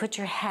 So you put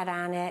your head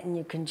on it and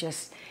you can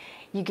just,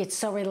 you get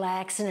so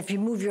relaxed, and if you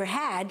move your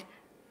head,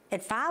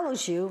 it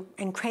follows you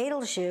and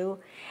cradles you,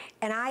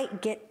 and I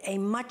get a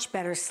much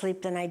better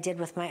sleep than I did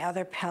with my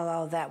other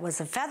pillow that was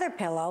a feather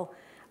pillow,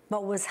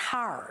 but was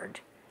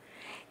hard.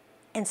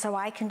 And so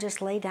I can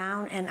just lay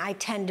down, and I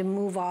tend to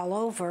move all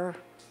over,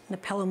 the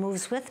pillow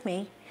moves with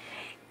me,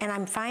 and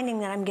I'm finding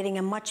that I'm getting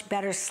a much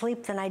better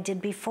sleep than I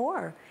did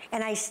before.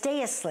 And I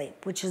stay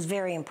asleep, which is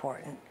very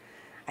important.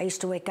 I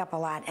used to wake up a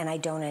lot, and I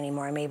don't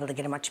anymore. I'm able to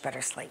get a much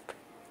better sleep.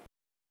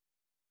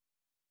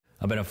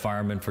 I've been a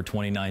fireman for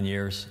 29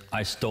 years.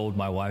 I stole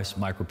my wife's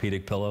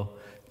micropedic pillow,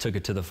 took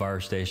it to the fire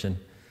station.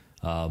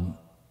 I'm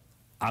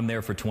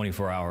there for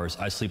 24 hours.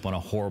 I sleep on a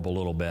horrible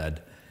little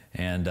bed,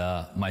 and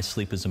my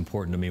sleep is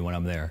important to me when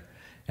I'm there.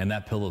 And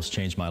that pillow's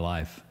changed my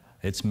life.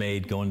 It's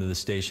made going to the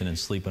station and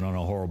sleeping on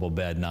a horrible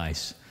bed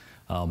nice.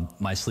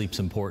 My sleep's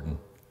important,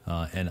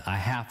 and I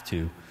have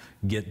to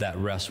get that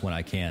rest when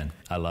I can.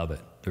 I love it.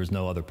 There's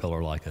no other pillow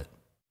like it.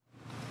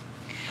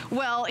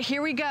 Well,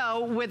 here we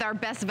go with our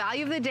best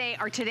value of the day,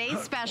 our today's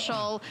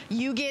special.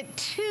 You get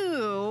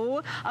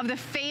 2 of the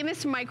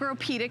famous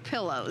micropedic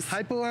pillows.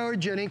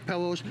 Hypoallergenic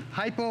pillows,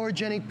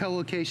 hypoallergenic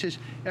pillowcases,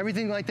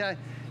 everything like that.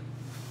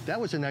 That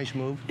was a nice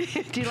move.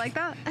 Do you like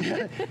that?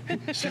 Yeah.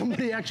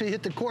 Somebody actually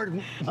hit the cord.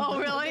 Oh,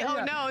 really? Yeah.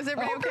 Oh, no. Is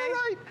everybody okay?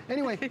 Right.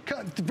 Anyway,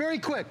 very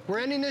quick. We're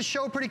ending this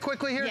show pretty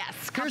quickly here.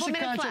 Yes, couple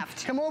minutes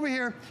left. Come over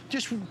here,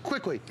 just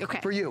quickly,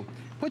 for you.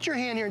 Put your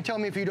hand here and tell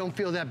me if you don't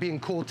feel that being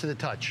cold to the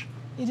touch.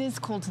 It is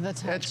cold to the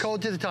touch. It's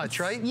cold to the touch,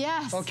 right?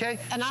 Yes. Okay.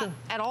 And not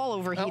at all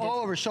overheated. All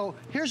over. So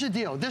here's the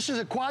deal. This is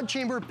a quad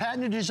chamber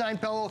patented design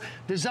pillow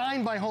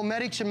designed by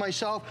Homedics and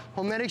myself.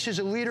 Homedics is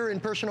a leader in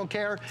personal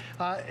care,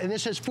 and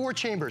this has 4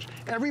 chambers.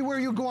 Everywhere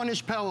you go on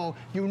this pillow,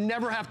 you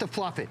never have to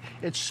fluff it.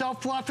 It's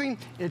self-fluffing,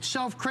 it's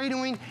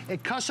self-cradling,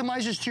 it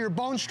customizes to your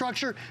bone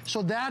structure,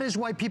 so that is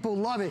why people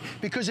love it,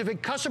 because if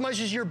it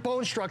customizes your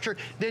bone structure,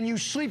 then you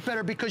sleep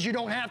better because you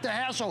don't have to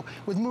hassle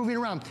with moving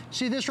around.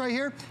 See this right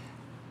here?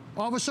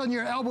 All of a sudden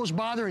your elbow's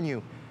bothering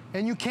you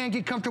and you can't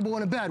get comfortable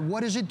in a bed.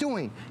 What is it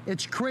doing?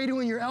 It's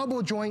cradling your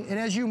elbow joint, and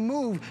as you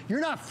move,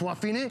 you're not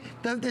fluffing it,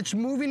 it's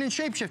moving and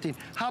shape-shifting.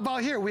 How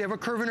about here? We have a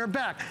curve in our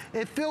back.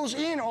 It fills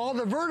in all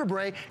the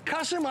vertebrae,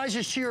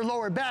 customizes to your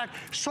lower back,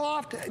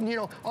 soft, you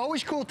know,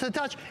 always cool to the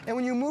touch, and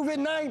when you move at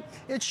night,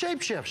 it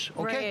shape-shifts,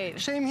 okay? Right.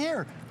 Same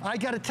here. I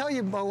gotta tell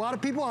you, a lot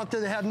of people out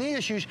there that have knee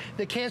issues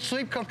that can't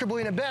sleep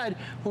comfortably in a bed,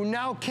 who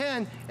now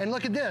can, and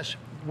look at this.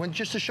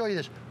 Just to show you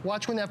this,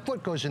 watch when that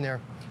foot goes in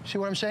there. See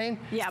what I'm saying?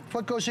 Yeah.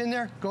 Foot goes in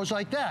there, goes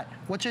like that.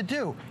 What's it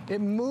do? It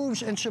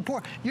moves and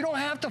supports. You don't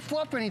have to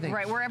fluff anything.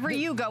 Right, wherever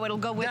you go, it'll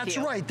go with you. That's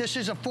right. This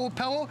is a full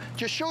pillow.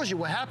 Just shows you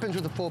what happens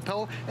with a full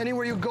pillow.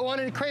 Anywhere you go on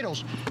it, it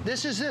cradles.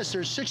 This is this.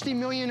 There's 60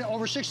 million,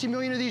 over 60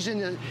 million of these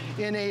in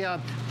a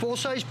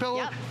full-size pillow.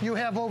 Yep. You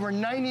have over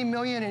 90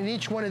 million in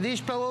each one of these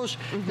pillows.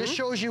 This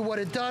shows you what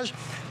it does.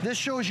 This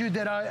shows you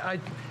that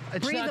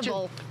it's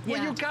breathable. Not just,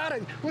 well, you got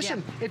it.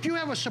 Listen, if you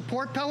have a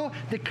support pillow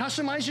that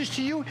customizes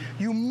to you,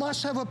 you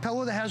must have a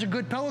pillow that has a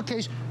good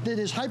pillowcase that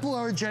is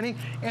hypoallergenic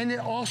and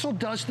it also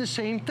does the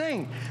same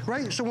thing,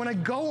 right? So when I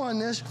go on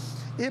this,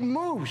 it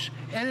moves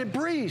and it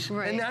breathes,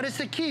 and that is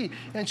the key.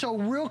 And so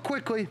real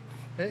quickly,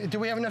 do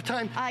we have enough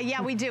time?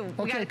 Yeah, we do.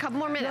 We got a couple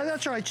more minutes. No,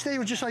 that's all right. Stay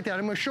just like that.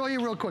 I'm going to show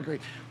you real quickly.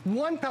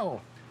 One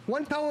pillow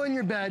in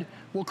your bed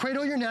will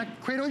cradle your neck,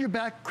 cradle your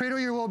back, cradle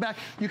your lower back.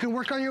 You can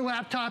work on your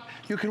laptop.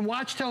 You can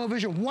watch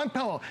television. One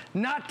pillow,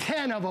 not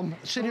 10 of them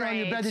sitting on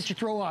your bed that you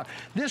throw off.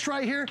 This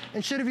right here,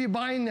 instead of you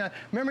buying the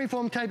memory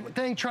foam type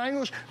thing,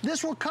 triangles,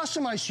 this will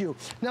customize you.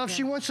 Now, if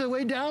she wants to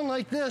lay down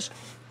like this,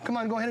 come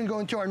on, go ahead and go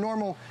into our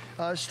normal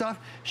stuff.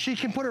 She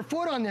can put her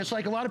foot on this,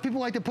 like a lot of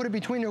people like to put it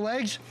between their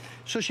legs.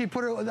 So she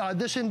put her,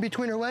 this in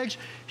between her legs.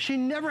 She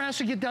never has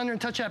to get down there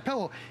and touch that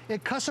pillow.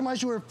 It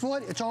customizes her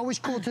foot. It's always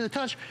cool to the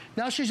touch.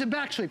 Now she's a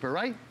back sleeper,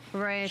 right?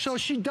 Right. So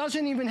she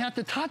doesn't even have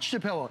to touch the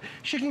pillow.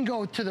 She can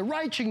go to the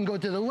right, she can go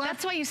to the left.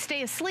 That's why you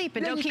stay asleep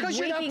and don't keep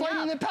waking up. Because you're not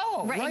fighting the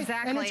pillow, right?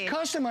 Exactly. And it's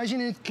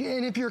customizing,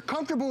 and if you're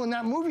comfortable and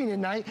not moving at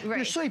night,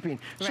 you're sleeping.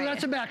 So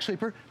that's a back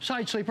sleeper,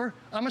 side sleeper.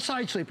 I'm a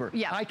side sleeper.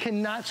 Yeah. I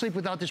cannot sleep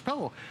without this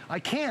pillow. I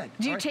can't.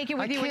 Do you take it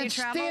with you when you I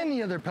travel? can't stand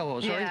the other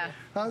pillows, right?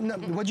 No,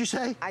 what'd you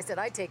say? I said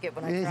I take it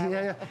when I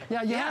travel.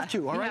 Yeah, you have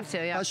to, all right? You have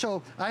to, yeah.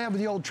 So I have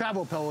the old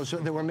travel pillows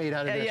that were made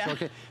out of this,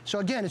 okay? So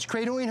again, it's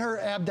cradling her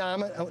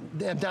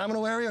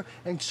abdominal area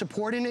and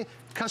supporting it,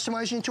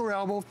 customizing to her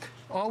elbow,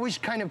 always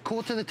kind of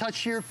cool to the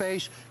touch to your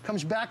face,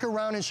 comes back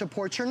around and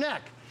supports her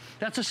neck.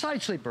 That's a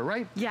side sleeper,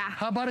 right? Yeah.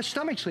 How about a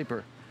stomach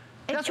sleeper?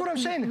 That's what I'm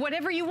saying.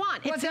 Whatever you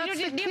want. Well, you don't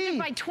have to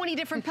buy 20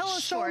 different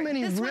pillows for it.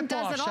 This one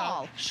does it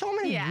all. So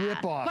many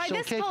rip-offs. Buy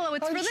this pillow,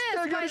 it's for this.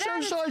 I got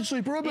a side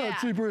sleeper, a back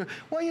sleeper.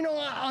 Well, you know,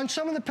 on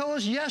some of the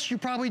pillows, yes, you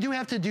probably do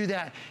have to do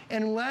that,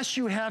 unless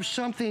you have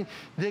something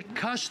that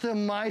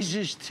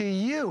customizes to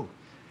you.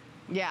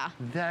 Yeah.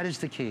 That is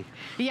the key.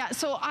 Yeah,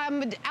 so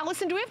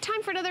Allison, do we have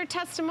time for another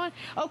testimony?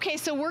 Okay,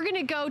 so we're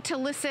gonna go to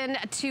listen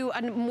to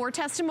more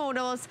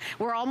testimonials.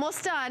 We're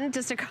almost done,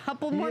 just a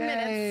couple more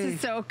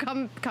minutes. So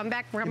come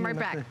back, come right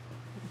back.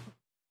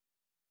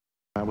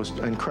 I was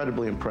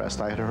incredibly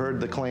impressed. I had heard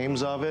the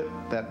claims of it,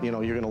 that, you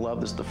know, you're gonna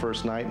love this the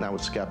first night, and I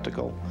was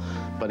skeptical,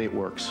 but it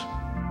works.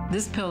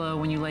 This pillow,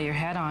 when you lay your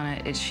head on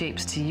it, it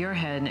shapes to your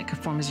head and it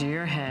conforms to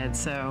your head.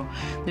 So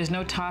there's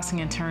no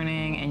tossing and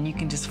turning, and you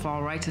can just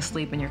fall right to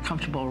sleep and you're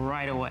comfortable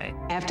right away.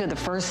 After the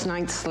first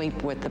night's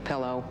sleep with the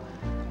pillow,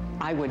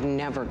 I would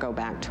never go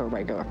back to a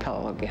regular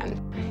pillow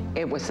again.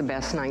 It was the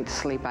best night's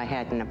sleep I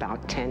had in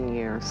about 10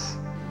 years.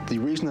 The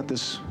reason that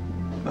this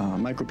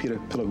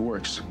Micropedic pillow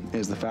works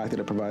is the fact that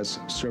it provides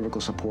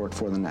cervical support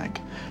for the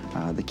neck.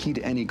 The key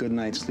to any good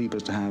night's sleep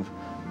is to have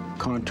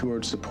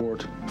contoured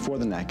support for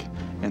the neck,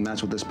 and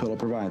that's what this pillow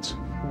provides.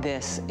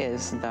 This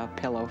is the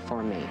pillow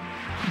for me.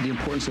 The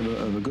importance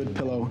of a good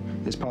pillow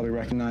is probably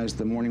recognized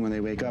the morning when they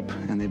wake up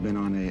and they've been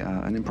on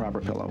an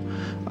improper pillow.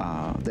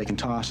 They can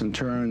toss and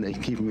turn, they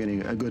can keep from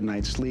getting a good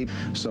night's sleep,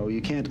 so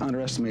you can't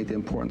underestimate the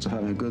importance of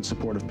having a good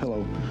supportive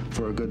pillow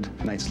for a good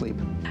night's sleep.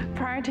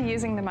 Prior to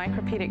using the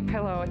Micropedic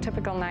pillow, a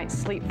typical night's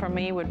sleep for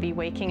me would be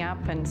waking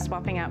up and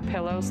swapping out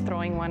pillows,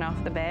 throwing one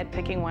off the bed,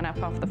 picking one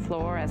up off the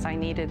floor as I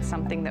needed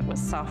something that was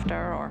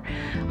softer or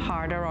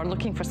harder, or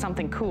looking for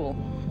something cool.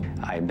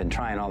 I'd been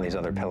trying all these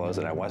other pillows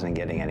and I wasn't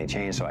getting any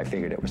change, so I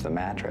figured it was the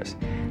mattress.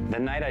 The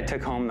night I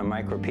took home the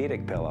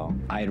Micropedic pillow,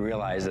 I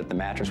realized that the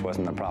mattress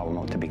wasn't the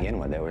problem to begin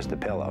with. It was the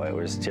pillow. It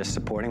was just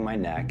supporting my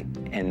neck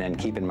and then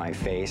keeping my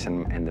face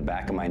and the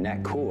back of my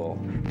neck cool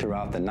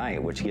throughout the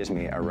night, which gives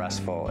me a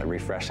restful and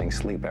refreshing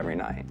sleep every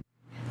night.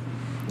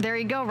 There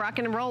you go,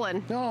 rocking and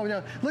rolling. No,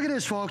 look at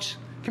this, folks.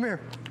 Come here,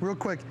 real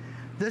quick.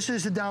 This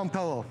is the down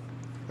pillow,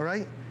 all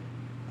right?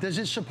 Does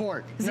it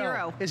support?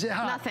 Zero. No. Is it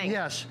hot? Nothing.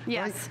 Yes.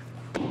 Yes. Right?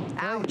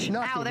 Ouch.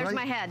 Nothing, Ow, there's right?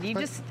 my head. You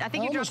just, I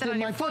think you dropped almost that on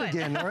did your my foot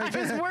again, all right?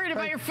 I was worried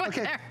about your foot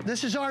there.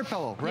 This is our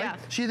pillow, right? Yeah.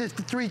 See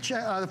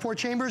the four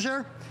chambers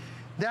there?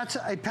 That's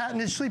a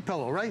patented sleep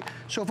pillow, right?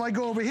 So if I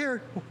go over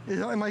here,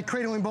 am I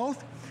cradling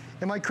both?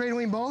 Am I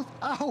cradling both?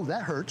 Oh,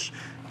 that hurts.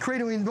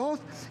 Cradling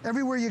both.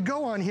 Everywhere you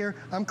go on here,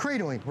 I'm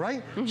cradling,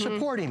 right?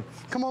 Supporting.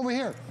 Come over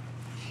here.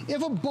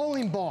 If a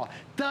bowling ball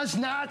does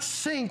not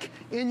sink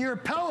in your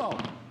pillow,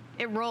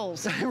 it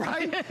rolls.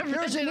 Right?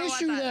 There's an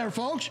issue there,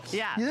 folks.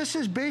 Yeah. This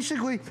is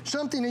basically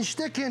something you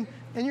stick in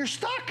and you're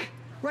stuck,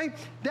 right?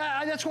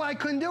 That's why I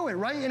couldn't do it,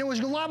 right? And it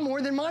was a lot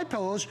more than my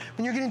pillows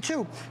when you're getting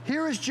two.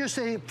 Here is just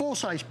a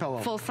full-size pillow.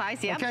 Full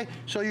size, yeah. Okay,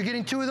 so you're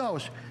getting two of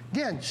those.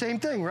 Again, same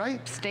thing,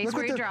 right? Stays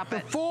where you drop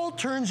it. The full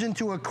turns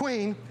into a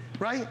queen,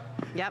 right?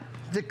 Yep.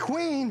 The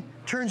queen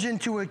turns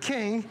into a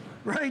king,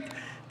 right?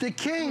 The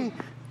king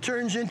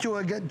turns into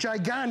a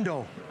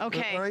gigando.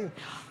 Okay.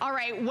 All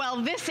right.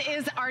 Well, this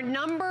is our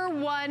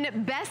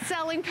 #1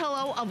 best-selling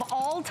pillow of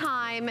all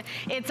time.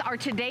 It's our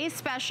today's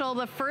special,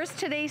 the first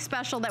today's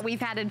special that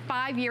we've had in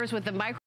 5 years with the